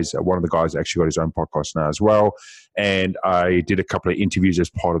guys. One of the guys actually got his own podcast now as well. And I did a couple of interviews as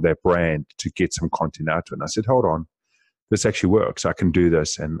part of that brand to get some content out to it. And I said, hold on, this actually works. I can do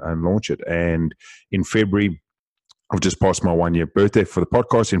this and launch it. And in February, I've just passed my 1 year birthday for the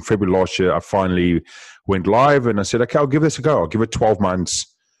podcast. In February last year, I finally went live and I said, okay, I'll give this a go. I'll give it 12 months.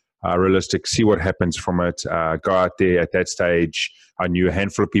 Realistic, see what happens from it. Go out there. At that stage, I knew a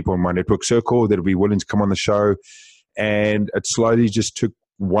handful of people in my network circle that would be willing to come on the show, and it slowly just took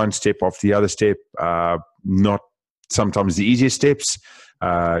one step off the other step. Not sometimes the easiest steps.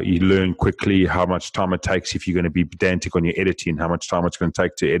 You learn quickly how much time it takes if you're going to be pedantic on your editing, how much time it's going to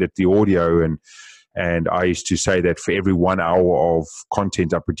take to edit the audio, and I used to say that for every 1 hour of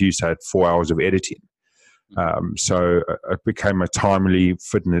content I produce, I had 4 hours of editing. So it became a timely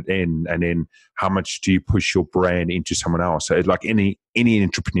fitting it in, and then how much do you push your brand into someone else? So like any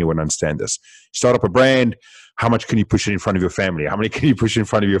entrepreneur would understand this. Start up a brand, how much can you push it in front of your family? How many can you push in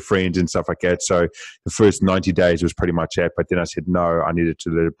front of your friends and stuff like that? So the first 90 days was pretty much it, but then I said, no, I needed to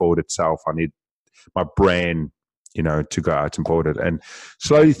let it build itself. I need my brand, to go out and build it. And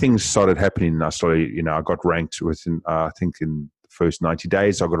slowly things started happening. And I started, I got ranked within, I think in first 90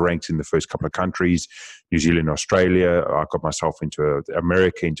 days. I got ranked in the first couple of countries, New Zealand, Australia. I got myself into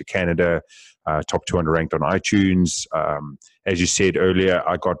America, into Canada, top 200 ranked on iTunes. As you said earlier,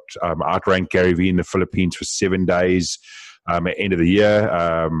 I got outranked Gary Vee in the Philippines for 7 days at the end of the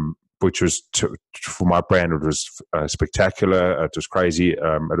year, which was, for my brand, it was spectacular. It was crazy.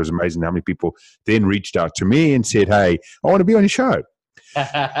 It was amazing how many people then reached out to me and said, hey, I want to be on your show.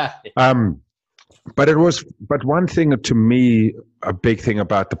 But one thing to me, a big thing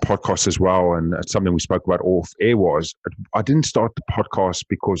about the podcast as well, and it's something we spoke about off air, was I didn't start the podcast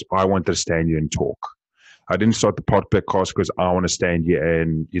because I wanted to stand here and talk. I didn't start the podcast because I want to stand here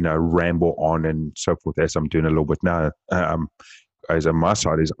and, ramble on and so forth, as I'm doing a little bit now. As on my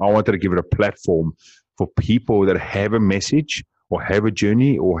side, is I wanted to give it a platform for people that have a message or have a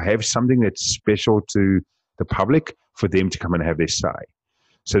journey or have something that's special to the public, for them to come and have their say.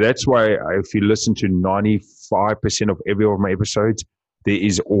 So that's why if you listen to 95% of every one of my episodes, there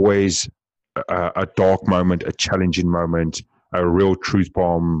is always a dark moment, a challenging moment, a real truth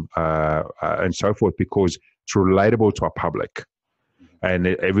bomb, and so forth, because it's relatable to our public. And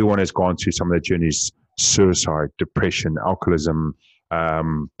everyone has gone through some of their journeys: suicide, depression, alcoholism,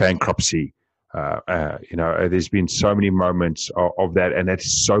 bankruptcy. There's been so many moments of that, and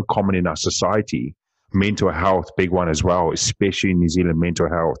that's so common in our society. Mental health, big one as well, especially in New Zealand, mental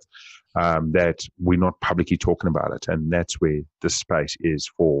health, that we're not publicly talking about it. And that's where the space is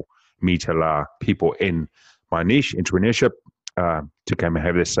for me to allow people in my niche, entrepreneurship, to come and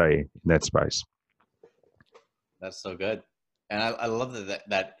have their say in that space. That's so good. And I love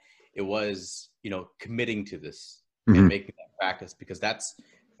that it was, committing to this and making that practice, because that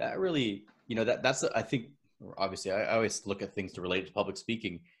really, that's, I think, obviously I always look at things to relate to public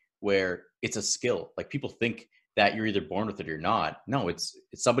speaking, where it's a skill. Like, people think that you're either born with it or not. No, it's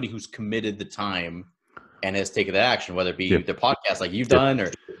somebody who's committed the time and has taken that action, whether it be the podcast like you've done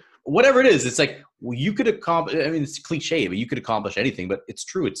or whatever it is. It's like, well, you could accomplish, I mean, it's cliche, but you could accomplish anything, but it's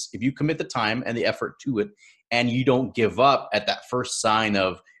true. It's if you commit the time and the effort to it, and you don't give up at that first sign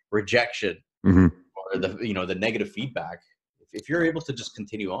of rejection or the negative feedback. If you're able to just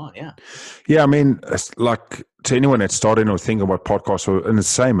continue on, I mean, like, to anyone that's starting or thinking about podcasts, and the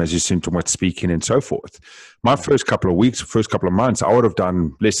same as you seem to about speaking and so forth. My first couple of weeks, first couple of months, I would have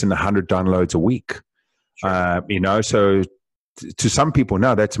done less than 100 downloads a week. Sure. So to some people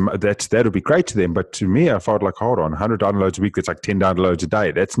now, that would be great to them, but to me, I felt like, hold on, 100 downloads a week, that's like 10 downloads a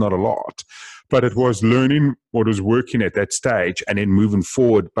day. That's not a lot. But it was learning what was working at that stage and then moving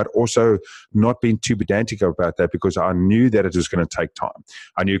forward, but also not being too pedantic about that, because I knew that it was going to take time.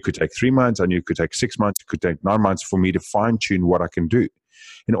 I knew it could take 3 months. I knew it could take 6 months. It could take 9 months for me to fine tune what I can do,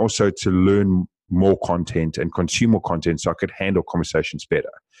 and also to learn more content and consume more content so I could handle conversations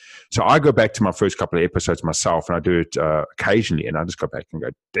better. So I go back to my first couple of episodes myself, and I do it occasionally, and I just go back and go,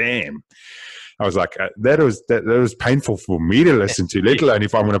 damn. I was like, that was painful for me to listen to, let alone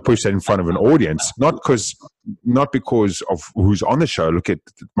if I'm going to push that in front of an audience. Not because of who's on the show. Look at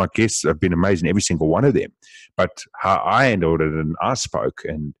my guests have been amazing, every single one of them. But how I handled it and I spoke,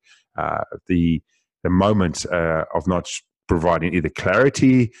 and the moments of not providing either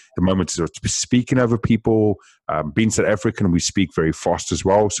clarity, the moments of speaking over people. Being South African, we speak very fast as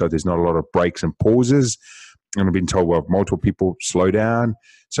well, so there's not a lot of breaks and pauses. And I've been told by multiple people, slow down.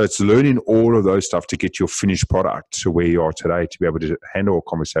 So it's learning all of those stuff to get your finished product to where you are today, to be able to handle a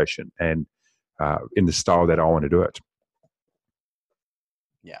conversation and in the style that I want to do it.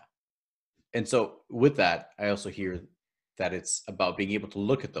 Yeah. And so with that, I also hear that it's about being able to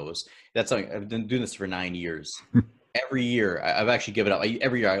look at those. That's something I've been doing this for 9 years. Every year, I've actually given up.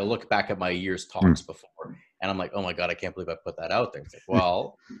 Every year, I look back at my year's talks before, and I'm like, oh my God, I can't believe I put that out there. It's like,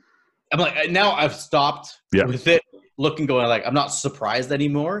 well, I'm like, now I've stopped with it, looking, going like, I'm not surprised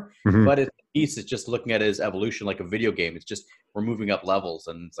anymore, but it's a piece. It's just looking at it as evolution, like a video game. It's just, we're moving up levels,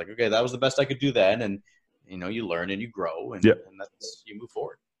 and it's like, okay, that was the best I could do then. And, you learn and you grow, and that's, you move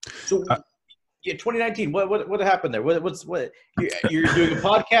forward. So 2019, what happened there? What you're doing a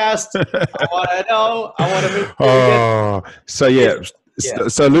podcast? I want to know. I want to make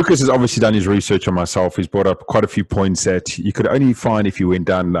So Lucas has obviously done his research on myself. He's brought up quite a few points that you could only find if you went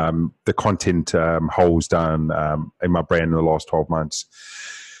down the content holes down in my brand in the last 12 months.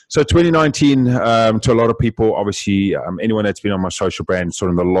 So 2019, to a lot of people, obviously, anyone that's been on my social brand, sort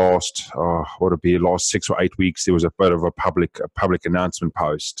of in the last, last 6 or 8 weeks, there was a bit of a public announcement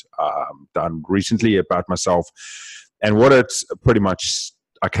post done recently about myself. And what it's pretty much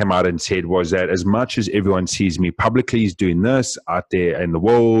I came out and said was that as much as everyone sees me publicly as doing this out there in the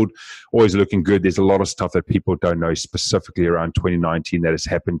world, always looking good, there's a lot of stuff that people don't know specifically around 2019 that has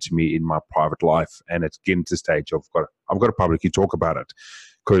happened to me in my private life. And it's getting to the stage of I've got to publicly talk about it,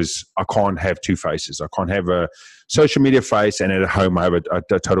 because I can't have two faces. I can't have a social media face and at home I have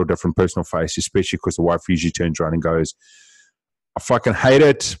a total different personal face, especially because the wife usually turns around and goes, I fucking hate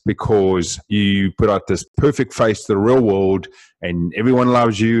it because you put out this perfect face to the real world and everyone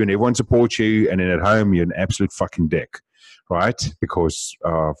loves you and everyone supports you, and then at home you're an absolute fucking dick, right? Because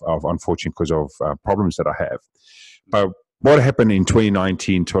of unfortunately, because of problems that I have. But what happened in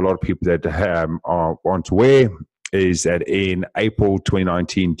 2019 to a lot of people that aren't aware is that in April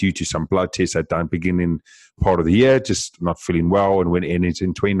 2019, due to some blood tests I'd done beginning part of the year, just not feeling well, and when in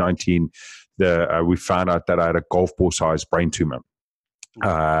 2019, we found out that I had a golf ball sized brain tumor,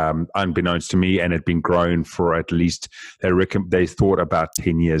 unbeknownst to me, and had been growing for at least, they thought about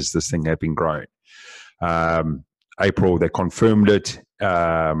 10 years this thing had been growing. April, they confirmed it,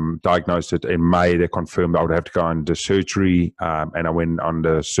 diagnosed it. In May, they confirmed I would have to go under surgery, and I went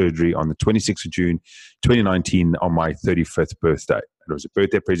under surgery on the 26th of June, 2019, on my 35th birthday. It was a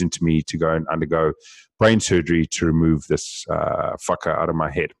birthday present to me to go and undergo brain surgery to remove this fucker out of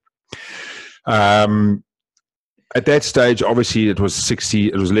my head. At that stage, obviously, it was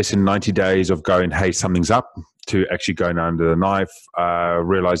less than 90 days of going, hey, something's up, to actually going under the knife.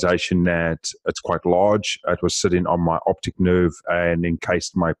 Realization that it's quite large. It was sitting on my optic nerve and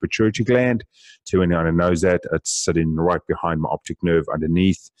encased my pituitary gland. To anyone knows that, it's sitting right behind my optic nerve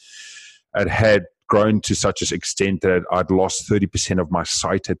underneath. It had grown to such an extent that I'd lost 30% of my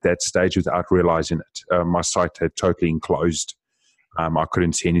sight at that stage without realizing it. My sight had totally enclosed. I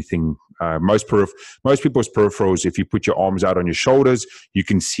couldn't see anything. Most people's peripherals, if you put your arms out on your shoulders, you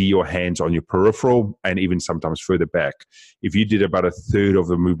can see your hands on your peripheral and even sometimes further back. If you did about a third of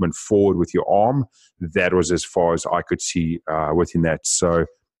the movement forward with your arm, that was as far as I could see within that. So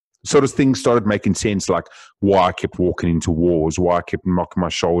sort of things started making sense, like why I kept walking into walls, why I kept knocking my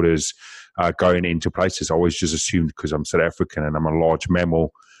shoulders, going into places. I always just assumed because I'm South African and I'm a large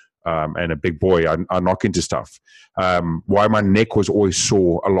mammal, and a big boy, I knock into stuff. Why my neck was always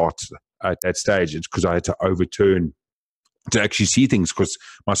sore a lot at that stage, it's because I had to overturn to actually see things because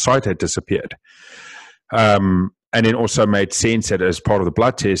my sight had disappeared. And it also made sense that as part of the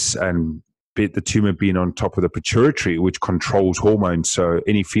blood tests and the tumor being on top of the pituitary, which controls hormones. So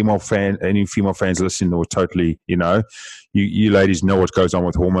any female fans listening were totally, you ladies know what goes on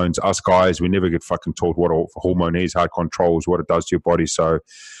with hormones. Us guys, we never get fucking taught what a hormone is, how it controls, what it does to your body. So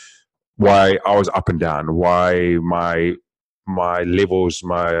why I was up and down, why my levels,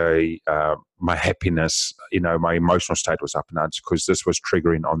 my happiness, my emotional state was up and down, because this was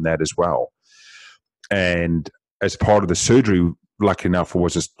triggering on that as well. And as part of the surgery, lucky enough, it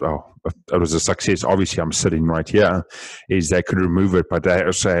was a success. Obviously, I'm sitting right here, is they could remove it, but they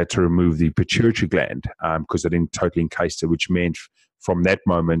also had to remove the pituitary gland because it totally encased it, which meant from that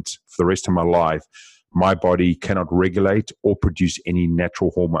moment, for the rest of my life, my body cannot regulate or produce any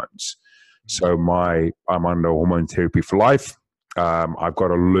natural hormones. So I'm under hormone therapy for life. I've got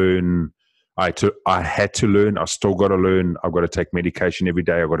to learn. I had to learn. I still got to learn. I've got to take medication every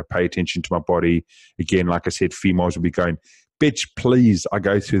day. I've got to pay attention to my body. Again, like I said, females will be going, bitch, please. I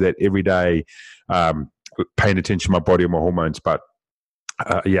go through that every day, paying attention to my body and my hormones. But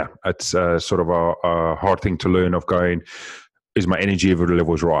it's sort of a hard thing to learn, of going, is my energy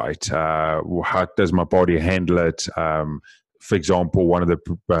levels right? How does my body handle it? For example, one of the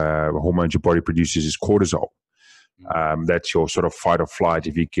hormones your body produces is cortisol. That's your sort of fight or flight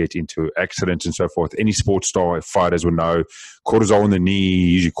if you get into accidents and so forth. Any sports star fighters will know cortisol in the knee,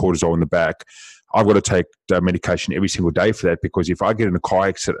 usually cortisol in the back. I've got to take medication every single day for that, because if I get in a car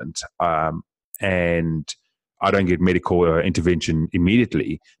accident and I don't get medical intervention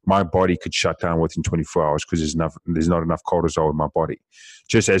immediately, my body could shut down within 24 hours because there's not enough cortisol in my body.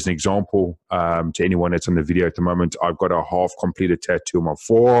 Just as an example, to anyone that's on the video at the moment, I've got a half-completed tattoo on my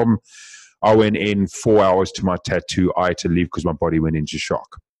forearm. I went in 4 hours to my tattoo. I had to leave because my body went into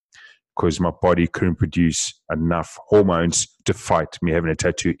shock, because my body couldn't produce enough hormones to fight me having a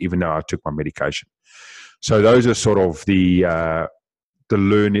tattoo, even though I took my medication. So those are sort of the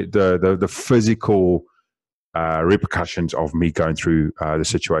physical repercussions of me going through the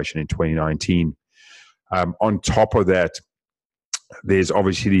situation in 2019. On top of that, there's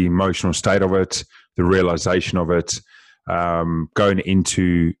obviously the emotional state of it, the realization of it. Going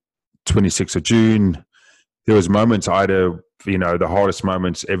into 26th of June, there was moments the hardest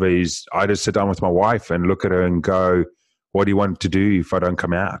moments ever is I just sit down with my wife and look at her and go, what do you want to do if I don't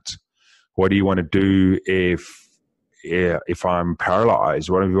come out? What do you want to do if if I'm paralyzed?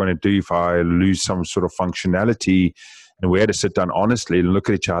 What do you want to do if I lose some sort of functionality? And we had to sit down honestly and look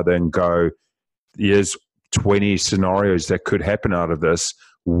at each other and go, here's 20 scenarios that could happen out of this.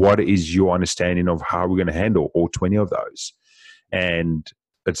 What is your understanding of how we're going to handle all 20 of those? And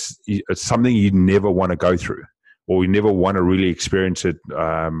it's something you never want to go through, or you never want to really experience it,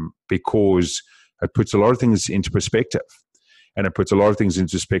 because it puts a lot of things into perspective. And it puts a lot of things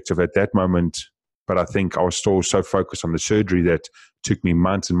into perspective at that moment. But I think I was still so focused on the surgery that took me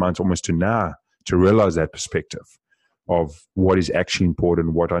months and months, almost to now, to realize that perspective of what is actually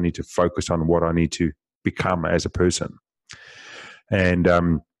important, what I need to focus on, what I need to become as a person. And,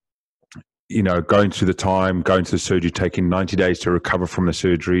 going through the surgery, taking 90 days to recover from the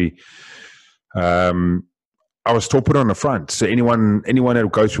surgery, I was still put on the front. So anyone that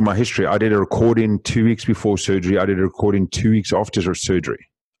would go through my history, I did a recording 2 weeks before surgery. I did a recording 2 weeks after surgery.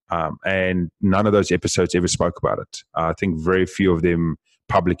 And none of those episodes ever spoke about it. I think very few of them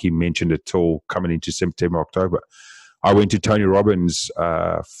publicly mentioned it till coming into September, October. I went to Tony Robbins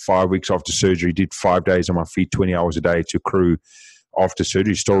 5 weeks after surgery, did 5 days on my feet, 20 hours a day to crew after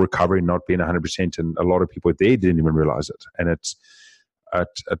surgery, still recovering, not being 100%. And a lot of people there didn't even realize it. And it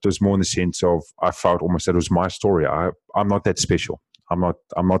was more in the sense of, I felt almost that it was my story. I'm not that special. I'm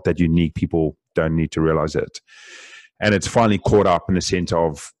not that unique. People don't need to realize it. And it's finally caught up in the sense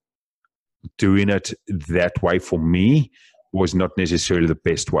of doing it that way for me was not necessarily the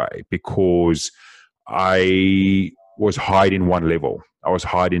best way, because I was hiding one level. I was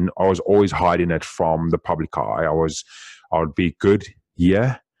always hiding it from the public eye. I would be good,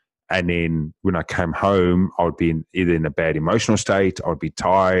 yeah. And then when I came home, I would be either in a bad emotional state, I would be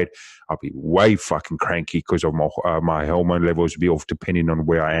tired, I'd be way fucking cranky because of my hormone levels would be off depending on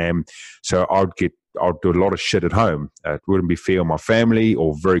where I am. So I'd do a lot of shit at home. It wouldn't be fair on my family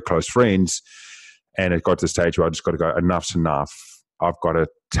or very close friends. And it got to the stage where I just got to go, enough's enough. I've got to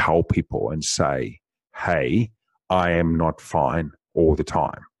tell people and say, hey, I am not fine all the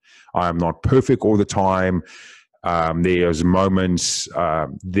time. I am not perfect all the time. There's moments,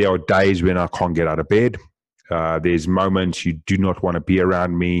 there are days when I can't get out of bed. There's moments you do not want to be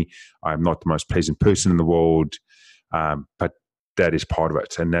around me. I'm not the most pleasant person in the world, but that is part of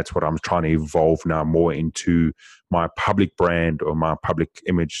it. And that's what I'm trying to evolve now more into my public brand or my public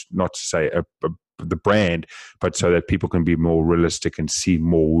image, not to say the brand, but so that people can be more realistic and see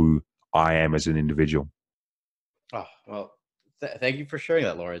more who I am as an individual. Oh, well, thank you for sharing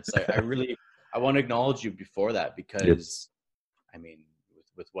that, Lawrence. I want to acknowledge you before that, because yep. I mean,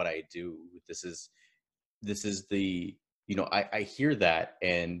 with what I do, this is the, I hear that,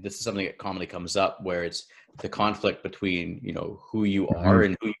 and this is something that commonly comes up, where it's the conflict between, who you are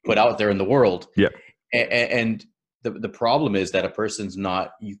and who you put out there in the world. Yeah. And the problem is that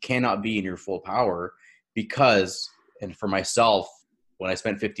you cannot be in your full power, because, and for myself, when I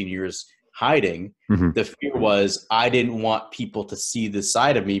spent 15 years hiding, the fear was I didn't want people to see this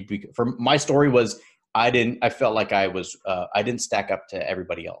side of me. For my story was I felt like I didn't stack up to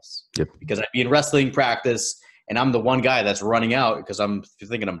everybody else. Yep. Because I'd be in wrestling practice and I'm the one guy that's running out because I'm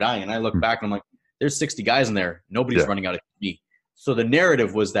thinking I'm dying. And I look back and I'm like, there's 60 guys in there. Nobody's running out of me. So the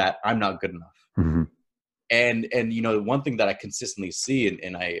narrative was that I'm not good enough. And one thing that I consistently see,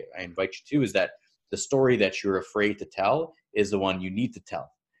 and I invite you to, is that the story that you're afraid to tell is the one you need to tell.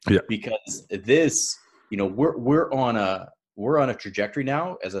 Yeah. Because this, we're on a trajectory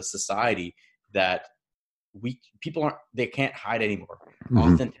now as a society that people can't hide anymore.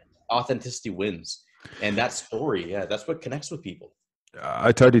 Authenticity wins, and that story, that's what connects with people.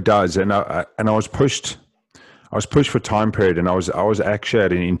 It totally does, and I was pushed for time period, and I was actually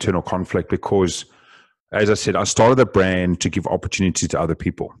at an internal conflict because, as I said, I started the brand to give opportunity to other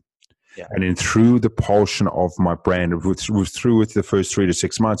people. Yeah. And then through the portion of my brand, through with the first 3 to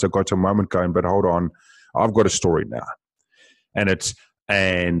 6 months, I got to a moment going, but hold on, I've got a story now. And it's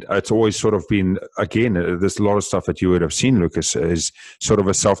always sort of been, again, there's a lot of stuff that you would have seen, Lucas, is sort of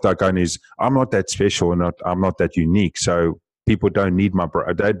a self-doubt going is, I'm not that special and I'm not that unique. So people don't need my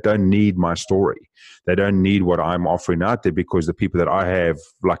story. They don't need what I'm offering out there, because the people that I have,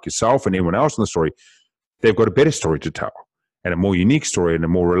 like yourself and anyone else in the story, they've got a better story to tell, and a more unique story and a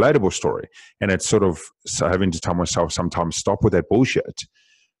more relatable story. And it's sort of having to tell myself sometimes, stop with that bullshit.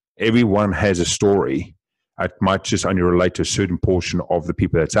 Everyone has a story. It might just only relate to a certain portion of the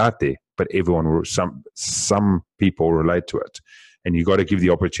people that's out there, but some people relate to it. And you got to give the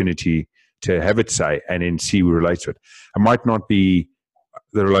opportunity to have it say, and then see who relates to it. It might not be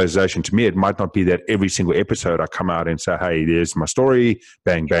the realization to me, it might not be that every single episode I come out and say, hey, there's my story,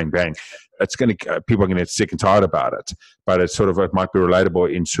 bang, bang, bang. It's going to, people are going to get sick and tired about it, but it's sort of, it might be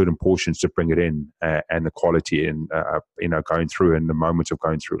relatable in certain portions to bring it in, and the quality in, going through, and the moments of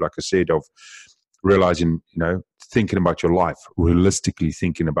going through, like I said, of realizing, thinking about your life, realistically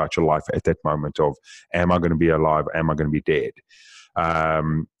thinking about your life at that moment of, am I going to be alive? Am I going to be dead?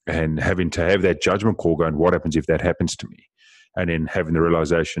 And having to have that judgment call going, what happens if that happens to me? And then having the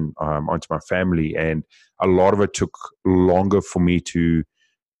realization onto my family. And a lot of it took longer for me to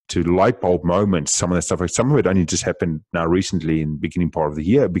light bulb moments. Some of the stuff, some of it only just happened now recently in the beginning part of the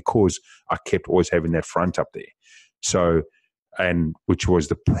year, because I kept always having that front up there. So, and which was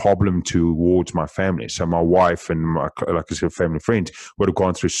the problem towards my family. So my wife and my, like I said, family friends would have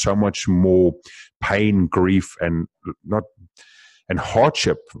gone through so much more pain, grief, and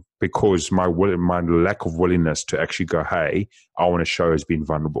hardship, because my lack of willingness to actually go, hey, I want to show has been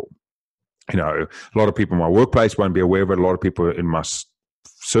vulnerable. A lot of people in my workplace won't be aware of it. A lot of people in my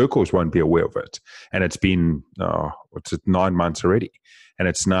circles won't be aware of it. And it's been, 9 months already. And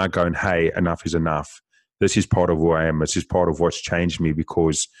it's now going, hey, enough is enough. This is part of who I am. This is part of what's changed me,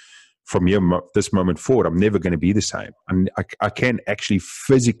 because from this moment forward, I'm never going to be the same. And I can actually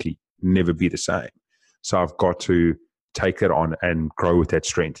physically never be the same. So I've got to take that on and grow with that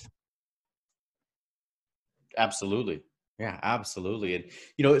strength. Absolutely. Yeah, absolutely.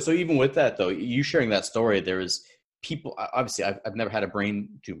 And, so even with that though, you sharing that story, there is people, obviously I've never had a brain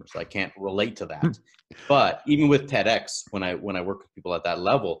tumor, so I can't relate to that. But even with TEDx, when I work with people at that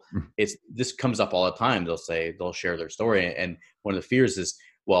level, this comes up all the time. They'll share their story. And one of the fears is,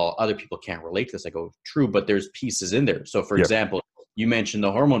 well, other people can't relate to this. I go, true, but there's pieces in there. So for example, you mentioned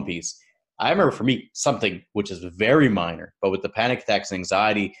the hormone piece. I remember for me, something which is very minor, but with the panic attacks and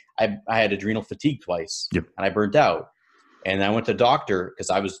anxiety, I had adrenal fatigue twice, and I burnt out. And I went to the doctor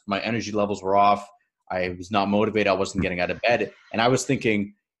because my energy levels were off. I was not motivated. I wasn't getting out of bed. And I was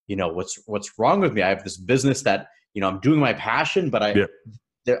thinking, what's wrong with me? I have this business that, I'm doing my passion, but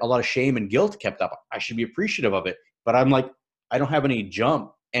there, a lot of shame and guilt kept up. I should be appreciative of it. But I'm like, I don't have any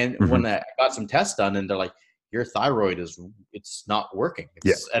jump. And when I got some tests done, and they're like, your thyroid it's not working.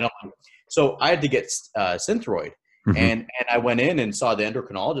 So I had to get Synthroid. And I went in and saw the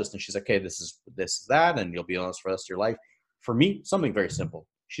endocrinologist, and she's like, okay, this is that, and you'll be on this for the rest of your life. For me, something very simple.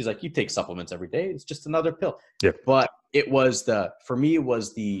 She's like, you take supplements every day. It's just another pill. But there was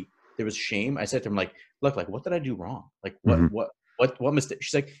shame. I said to him, like, look, like, what did I do wrong? Like, what mistake?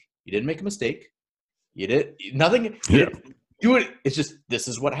 She's like, you didn't make a mistake. You did nothing. You didn't do it. It's just, this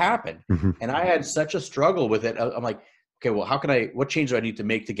is what happened. And I had such a struggle with it. I'm like, okay, well, what change do I need to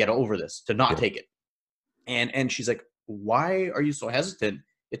make to get over this, to not take it? And she's like, why are you so hesitant?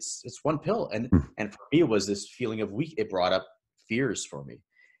 It's one pill. And for me, it was this feeling of it brought up fears for me.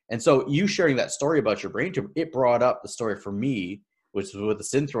 And so you sharing that story about your brain tumor, it brought up the story for me, which was with the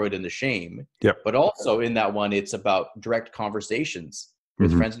Synthroid and the shame. But also in that one, it's about direct conversations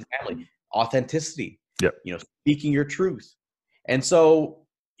with friends and family, authenticity, speaking your truth. And so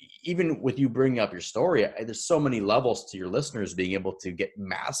even with you bringing up your story, there's so many levels to your listeners being able to get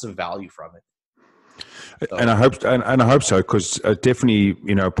massive value from it. So. And I hope so, because definitely,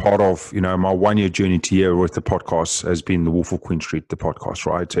 part of, my 1 year journey to here with the podcast has been the Wolf of Queen Street, the podcast,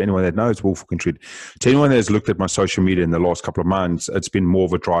 right? To anyone that knows Wolf of Queen Street, to anyone that has looked at my social media in the last couple of months, it's been more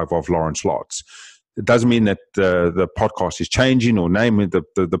of a drive of Lawrence Lotz. It doesn't mean that the podcast is changing, or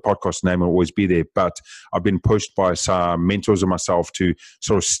the podcast name will always be there, but I've been pushed by some mentors of myself to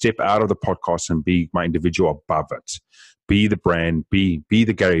sort of step out of the podcast and be my individual above it. Be the brand, be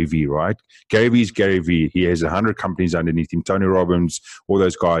the Gary Vee, right? Gary Vee is Gary Vee. He has 100 companies underneath him, Tony Robbins, all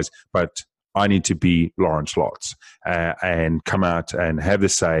those guys, but I need to be Lawrence Lotz and come out and have the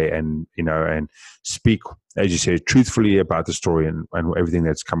say and speak, as you said, truthfully about the story and everything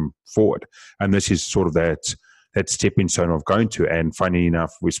that's come forward. And this is sort of that stepping stone of going to. And funny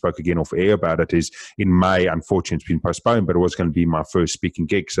enough, we spoke again off air about it, is in May, unfortunately, it's been postponed, but it was going to be my first speaking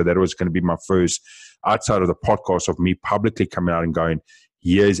gig. So that was going to be my first outside of the podcast of me publicly coming out and going,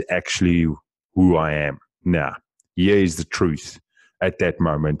 here's actually who I am now. Here is the truth at that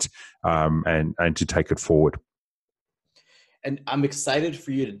moment, and to take it forward. And I'm excited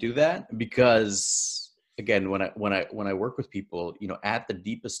for you to do that because, again, when I work with people, at the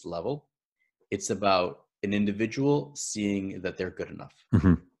deepest level, it's about an individual seeing that they're good enough,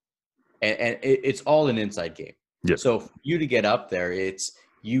 and it's all an inside game. So for you to get up there, it's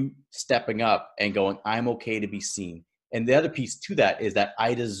you stepping up and going, I'm okay to be seen. And the other piece to that is that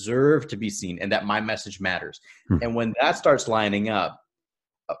I deserve to be seen and that my message matters. And when that starts lining up,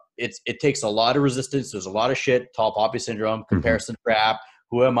 it takes a lot of resistance. There's a lot of shit, tall poppy syndrome, comparison trap,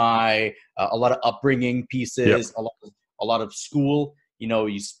 who am I? A lot of upbringing Yep. pieces, a lot of school. You know,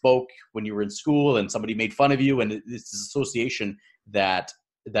 you spoke when you were in school and somebody made fun of you, and it's this association that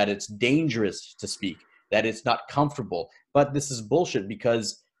it's dangerous to speak, that it's not comfortable. But this is bullshit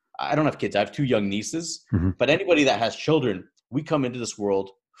because I don't have kids. I have two young nieces, Hmm. but anybody that has children, we come into this world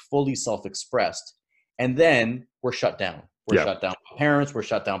fully self-expressed, and then we're shut down. We're Yeah. shut down by parents. We're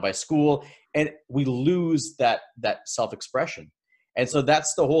shut down by school, and we lose that self-expression. And so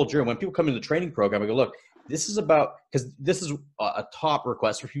that's the whole journey. When people come into the training program, I go, look, this is about, because this is a top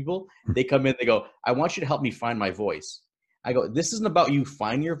request for people. They come in, they go, I want you to help me find my voice. I go, this isn't about you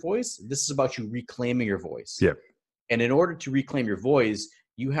finding your voice. This is about you reclaiming your voice. Yeah. And in order to reclaim your voice,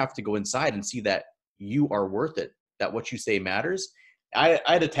 you have to go inside and see that you are worth it, that what you say matters. I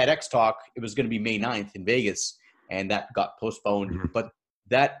had a TEDx talk. It was going to be May 9th in Vegas, and that got postponed. Mhm. But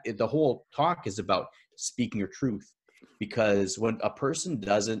the whole talk is about speaking your truth. Because when a person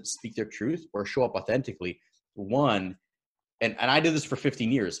doesn't speak their truth or show up authentically, one, and I did this for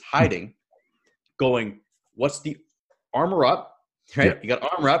 15 years, hiding, going, what's the armor up, right? Yeah. You got to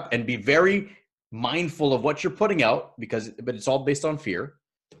armor up and be very mindful of what you're putting out, but it's all based on fear.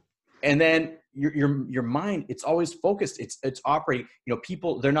 And then your mind, it's always focused. It's operating. You know,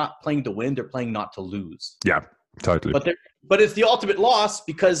 people, they're not playing to win, they're playing not to lose. Yeah, totally. But it's the ultimate loss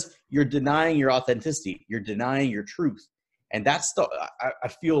because you're denying your authenticity. You're denying your truth. And that's I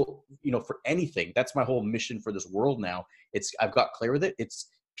feel, you know, for anything, that's my whole mission for this world now. I've got clear with it. It's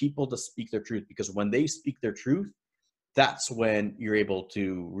people to speak their truth, because when they speak their truth, that's when you're able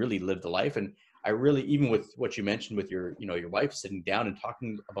to really live the life. And I really, even with what you mentioned with your wife sitting down and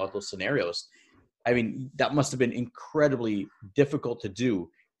talking about those scenarios, I mean, that must have been incredibly difficult to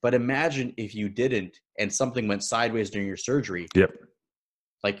do. But imagine if you didn't and something went sideways during your surgery. Yep.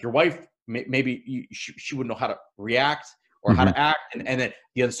 Like your wife, maybe she wouldn't know how to react or how to act. And then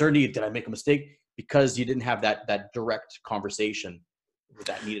the uncertainty, did I make a mistake? Because you didn't have that direct conversation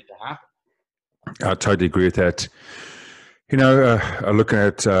that needed to happen. I totally agree with that. You know, looking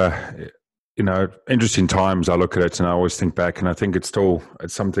at, you know, interesting times, I look at it and I always think back, and I think it's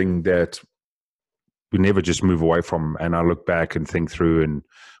something that we never just move away from. And I look back and think through and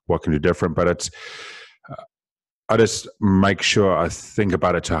what can do different, but I just make sure I think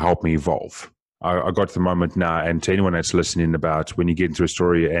about it to help me evolve. I got to the moment now, and to anyone that's listening, about when you get into a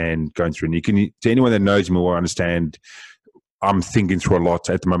story and going through, and to anyone that knows me will understand, I'm thinking through a lot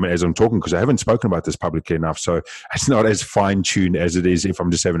at the moment as I'm talking, because I haven't spoken about this publicly enough. So it's not as fine-tuned as it is if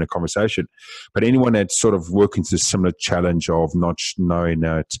I'm just having a conversation. But anyone that's sort of working through a similar challenge of not knowing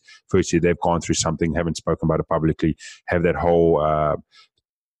that, firstly, they've gone through something, haven't spoken about it publicly, have that whole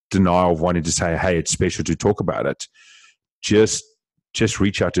denial of wanting to say, hey, it's special to talk about it, just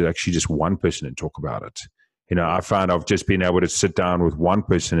reach out to actually just one person and talk about it. You know, I found I've just been able to sit down with one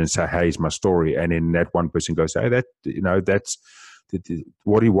person and say, hey, it's my story. And then that one person goes, hey,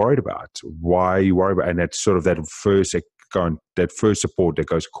 what are you worried about? Why are you worried about? And that's sort of that first support that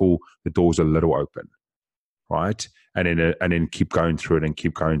goes, cool, the door's a little open, right? And then keep going through it and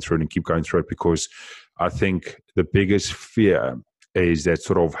keep going through it and keep going through it, because I think the biggest fear is that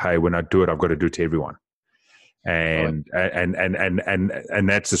sort of, hey, when I do it, I've got to do it to everyone. And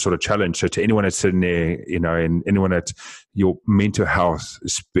that's the sort of challenge. So to anyone that's sitting there, you know, and anyone that's your mental health,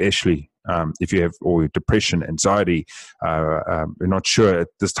 especially if you have or depression, anxiety, you're not sure at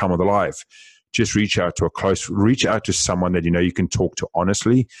this time of the life, just reach out to someone that you know you can talk to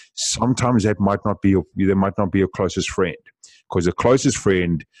honestly. Sometimes that might not be your closest friend, because the closest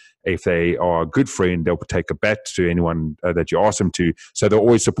friend, if they are a good friend, they'll take a bat to anyone that you ask them to. So they'll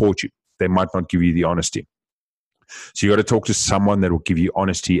always support you. They might not give you the honesty. So you got to talk to someone that will give you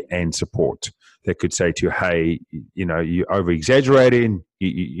honesty and support. That could say to you, hey, you know, you're over exaggerating,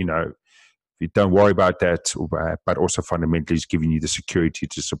 you know, you don't worry about that, but also fundamentally is giving you the security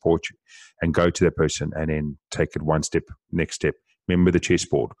to support you, and go to that person and then take it one step, next step. Remember the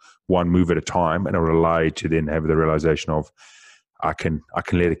chessboard, one move at a time, and it will allow you to then have the realization of, I can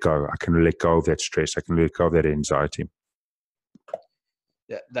let it go. I can let go of that stress. I can let go of that anxiety.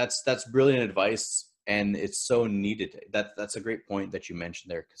 Yeah, that's brilliant advice. And it's so needed. That's a great point that you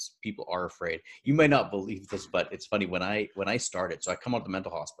mentioned there, because people are afraid. You may not believe this, but it's funny, when I started, so I come out of the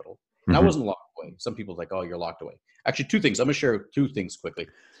mental hospital, and I wasn't locked away. Some people are like, oh, you're locked away. Actually, two things. I'm going to share two things quickly.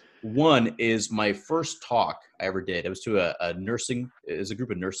 One is my first talk I ever did. It was to a group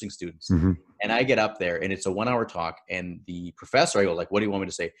of nursing students. And I get up there, and it's a 1-hour talk. And the professor, I go, like, what do you want me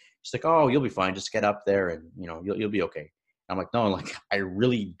to say? She's like, oh, you'll be fine. Just get up there and, you know, you'll be okay. I'm like, no, like, I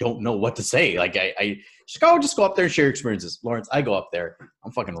really don't know what to say. Like, I just go up there and share experiences. Lawrence, I go up there,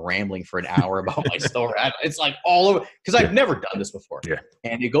 I'm fucking rambling for an hour about my story. It's like all over, because I've never done this before. Yeah.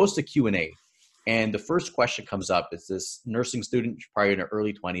 And it goes to Q&A. And the first question comes up. It's this nursing student, probably in her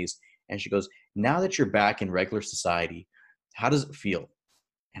early 20s. And she goes, now that you're back in regular society, how does it feel?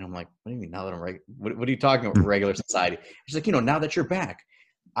 And I'm like, what do you mean now that I'm what are you talking about, regular society? She's like, now that you're back.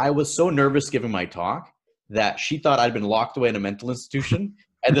 I was so nervous giving my talk that she thought I'd been locked away in a mental institution.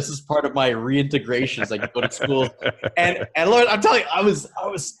 And this is part of my reintegration as I go to school. And Lord, I'm telling you, I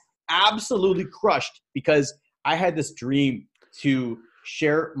was absolutely crushed, because I had this dream to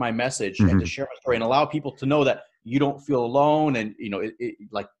share my message and to share my story and allow people to know that you don't feel alone, and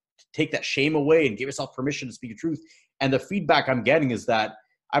like, take that shame away and give yourself permission to speak the truth. And the feedback I'm getting is that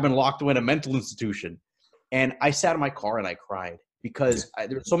I've been locked away in a mental institution. And I sat in my car and I cried, because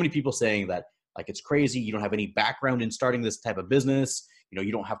there were so many people saying that, like, it's crazy, you don't have any background in starting this type of business,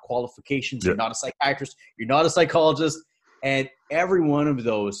 you don't have qualifications, you're not a psychiatrist, you're not a psychologist. And every one of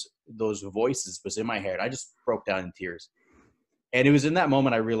those voices was in my head. I just broke down in tears. And it was in that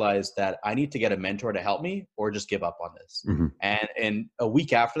moment I realized that I need to get a mentor to help me, or just give up on this. And a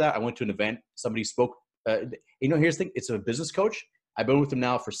week after that, I went to an event. Somebody spoke. Here's the thing. It's a business coach. I've been with him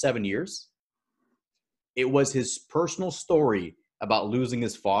now for 7 years. It was his personal story about losing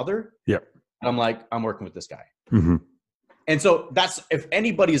his father. Yep. And I'm like, I'm working with this guy. And so that's, if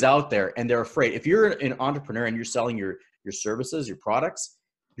anybody's out there and they're afraid, if you're an entrepreneur and you're selling your services, your products,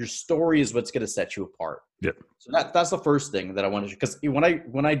 your story is what's going to set you apart. Yep. So that's the first thing that I wanted to, because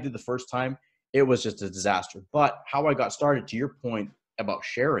when I did the first time, it was just a disaster. But how I got started, to your point about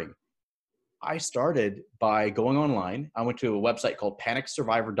sharing, I started by going online. I went to a website called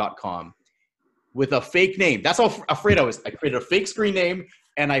panicsurvivor.com with a fake name. That's how afraid I was. I created a fake screen name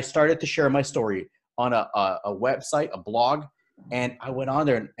and I started to share my story on a website, a blog. And I went on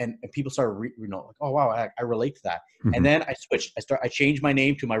there and people started, like, oh, wow, I relate to that. And then I switched. I changed my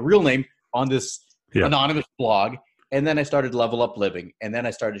name to my real name on this anonymous blog. And then I started Level Up Living. And then I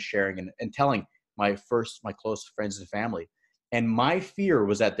started sharing and telling my close friends and family. And my fear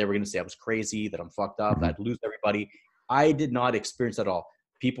was that they were going to say I was crazy, that I'm fucked up, that I'd lose everybody. I did not experience that at all.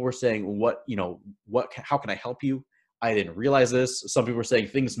 People were saying, how can I help you? I didn't realize this. Some people were saying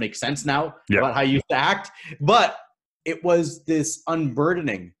things make sense now about how you used to act. But it was this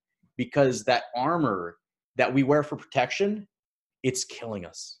unburdening, because that armor that we wear for protection, it's killing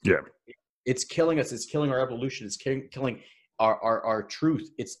us. Yeah. It's killing us. It's killing our evolution. It's killing our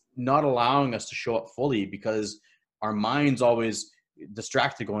truth. It's not allowing us to show up fully, because our mind's always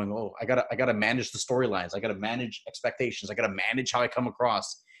distracted, going, oh, I gotta manage the storylines. I gotta manage expectations. I gotta manage how I come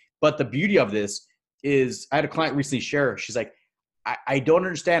across. But the beauty of this is, I had a client recently share, she's like, I don't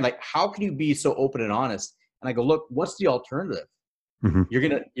understand. Like, how can you be so open and honest? And I go, look, what's the alternative? You're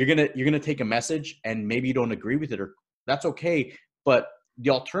gonna take a message and maybe you don't agree with it, or that's okay. But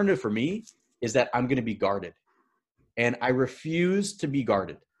the alternative for me is that I'm gonna be guarded. And I refuse to be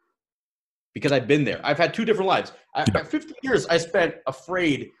guarded, because I've been there. I've had two different lives. 15 years I spent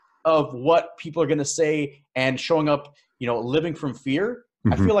afraid of what people are gonna say and showing up, living from fear.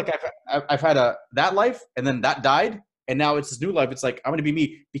 I feel like I've had that life, and then that died, and now it's this new life. It's like, I'm gonna be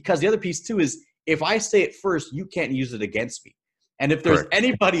me. Because the other piece too is, if I say it first, you can't use it against me. And if there's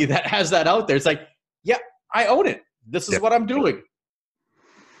anybody that has that out there, it's like, yeah, I own it. This is what I'm doing.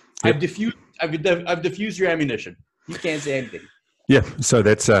 I've diffused your ammunition. You can't say anything. Yeah, so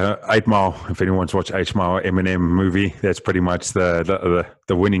that's 8 Mile. If anyone's watched 8 Mile Eminem movie, that's pretty much the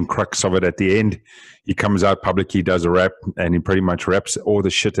winning crux of it. At the end, he comes out publicly, does a rap, and he pretty much raps all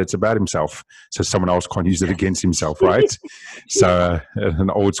the shit that's about himself, so someone else can't use it against himself, right? So an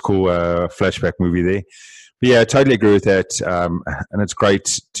old school flashback movie there. But yeah, I totally agree with that, and it's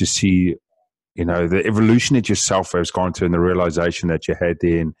great to see, the evolution that yourself has gone through, and the realization that you had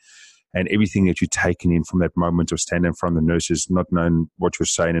then. And everything that you've taken in from that moment of standing in front of the nurses, not knowing what you're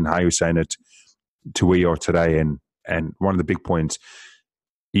saying and how you're saying it, to where you are today. And one of the big points,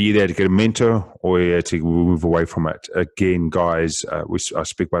 you either had to get a mentor or you had to move away from it. Again, guys, I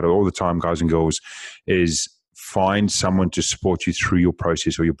speak about it all the time, guys and girls, is find someone to support you through your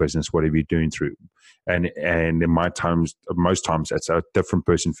process or your business, whatever you're doing through. And in most times, that's a different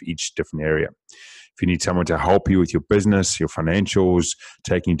person for each different area. If you need someone to help you with your business, your financials,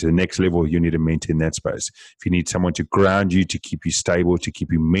 taking you to the next level, you need a mentor in that space. If you need someone to ground you, to keep you stable, to keep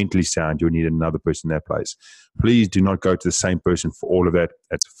you mentally sound, you'll need another person in that place. Please do not go to the same person for all of that.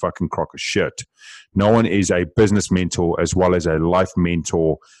 That's a fucking crock of shit. No one is a business mentor as well as a life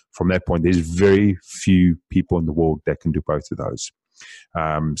mentor. From that point, there's very few people in the world that can do both of those.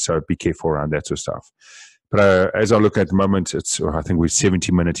 So be careful around that sort of stuff. But as I look at the moment, I think we're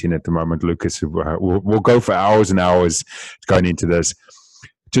 70 minutes in at the moment, Lucas. We'll go for hours and hours going into this.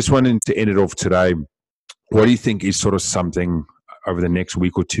 Just wanting to end it off today. What do you think is sort of something over the next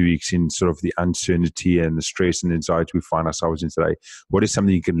week or 2 weeks in sort of the uncertainty and the stress and anxiety we find ourselves in today? What is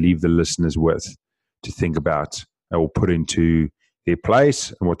something you can leave the listeners with to think about or put into their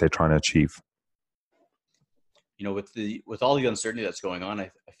place and what they're trying to achieve? With all the uncertainty that's going on,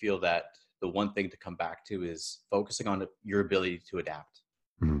 I feel that the one thing to come back to is focusing on your ability to adapt.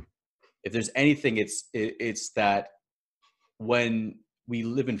 Mm-hmm. If there's anything, it's that when we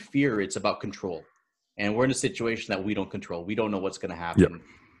live in fear, it's about control. And we're in a situation that we don't control. We don't know what's going to happen,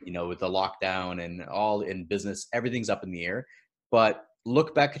 with the lockdown and all in business, everything's up in the air. But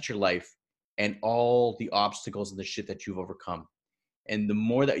look back at your life and all the obstacles and the shit that you've overcome. And the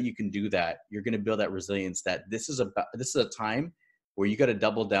more that you can do that, you're going to build that resilience that this is a time where you got to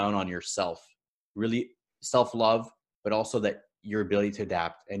double down on yourself, really self-love, but also that your ability to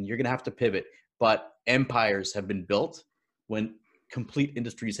adapt. And you're going to have to pivot. But empires have been built when complete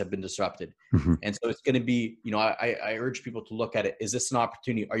industries have been disrupted. Mm-hmm. And so it's going to be, I urge people to look at it. Is this an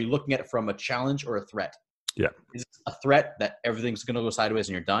opportunity? Are you looking at it from a challenge or a threat? Yeah. Is it a threat that everything's going to go sideways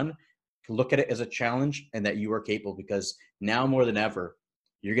and you're done? Look at it as a challenge and that you are capable, because now more than ever,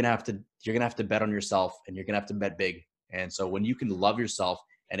 you're going to have to bet on yourself, and you're going to have to bet big. And so when you can love yourself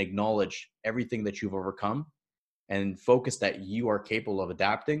and acknowledge everything that you've overcome and focus that you are capable of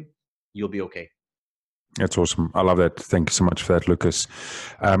adapting, you'll be okay. That's awesome. I love that. Thank you so much for that, Lucas.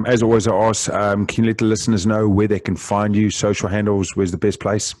 As always, I ask, can you let the listeners know where they can find you, social handles? Where's the best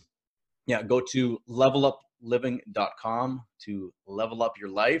place? Yeah, go to levelupliving.com to level up your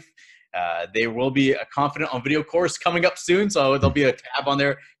life. There will be a Confident on Video course coming up soon, so there'll be a tab on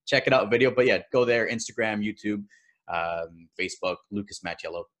there. Check it out, video. But yeah, go there, Instagram, YouTube, Facebook, Lucas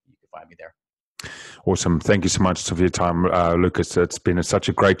Mattiello. You can find me there. Awesome. Thank you so much for your time, Lucas. It's been such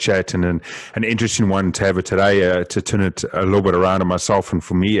a great chat and an interesting one to have it today, to turn it a little bit around on myself, and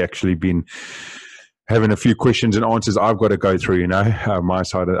for me actually been having a few questions and answers I've got to go through, my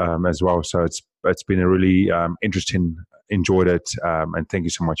side as well. So it's been a really interesting, enjoyed it, and thank you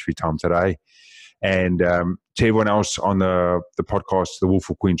so much for your time today. And to everyone else on the podcast, the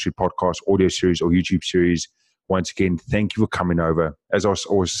Wolf of Queen Street podcast, audio series or YouTube series, once again, thank you for coming over. As I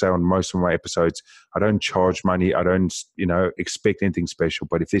always say on most of my episodes, I don't charge money. I don't, expect anything special.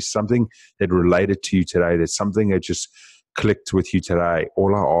 But if there's something that related to you today, there's something that just clicked with you today,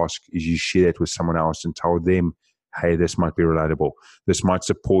 all I ask is you share it with someone else and tell them, hey, this might be relatable. This might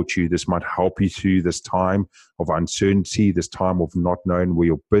support you. This might help you through this time of uncertainty, this time of not knowing where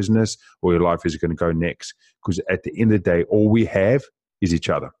your business or your life is going to go next. Because at the end of the day, all we have is each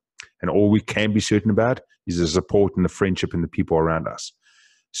other. And all we can be certain about is the support and the friendship and the people around us.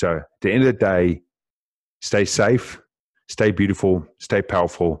 So at the end of the day, stay safe, stay beautiful, stay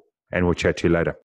powerful, and we'll chat to you later.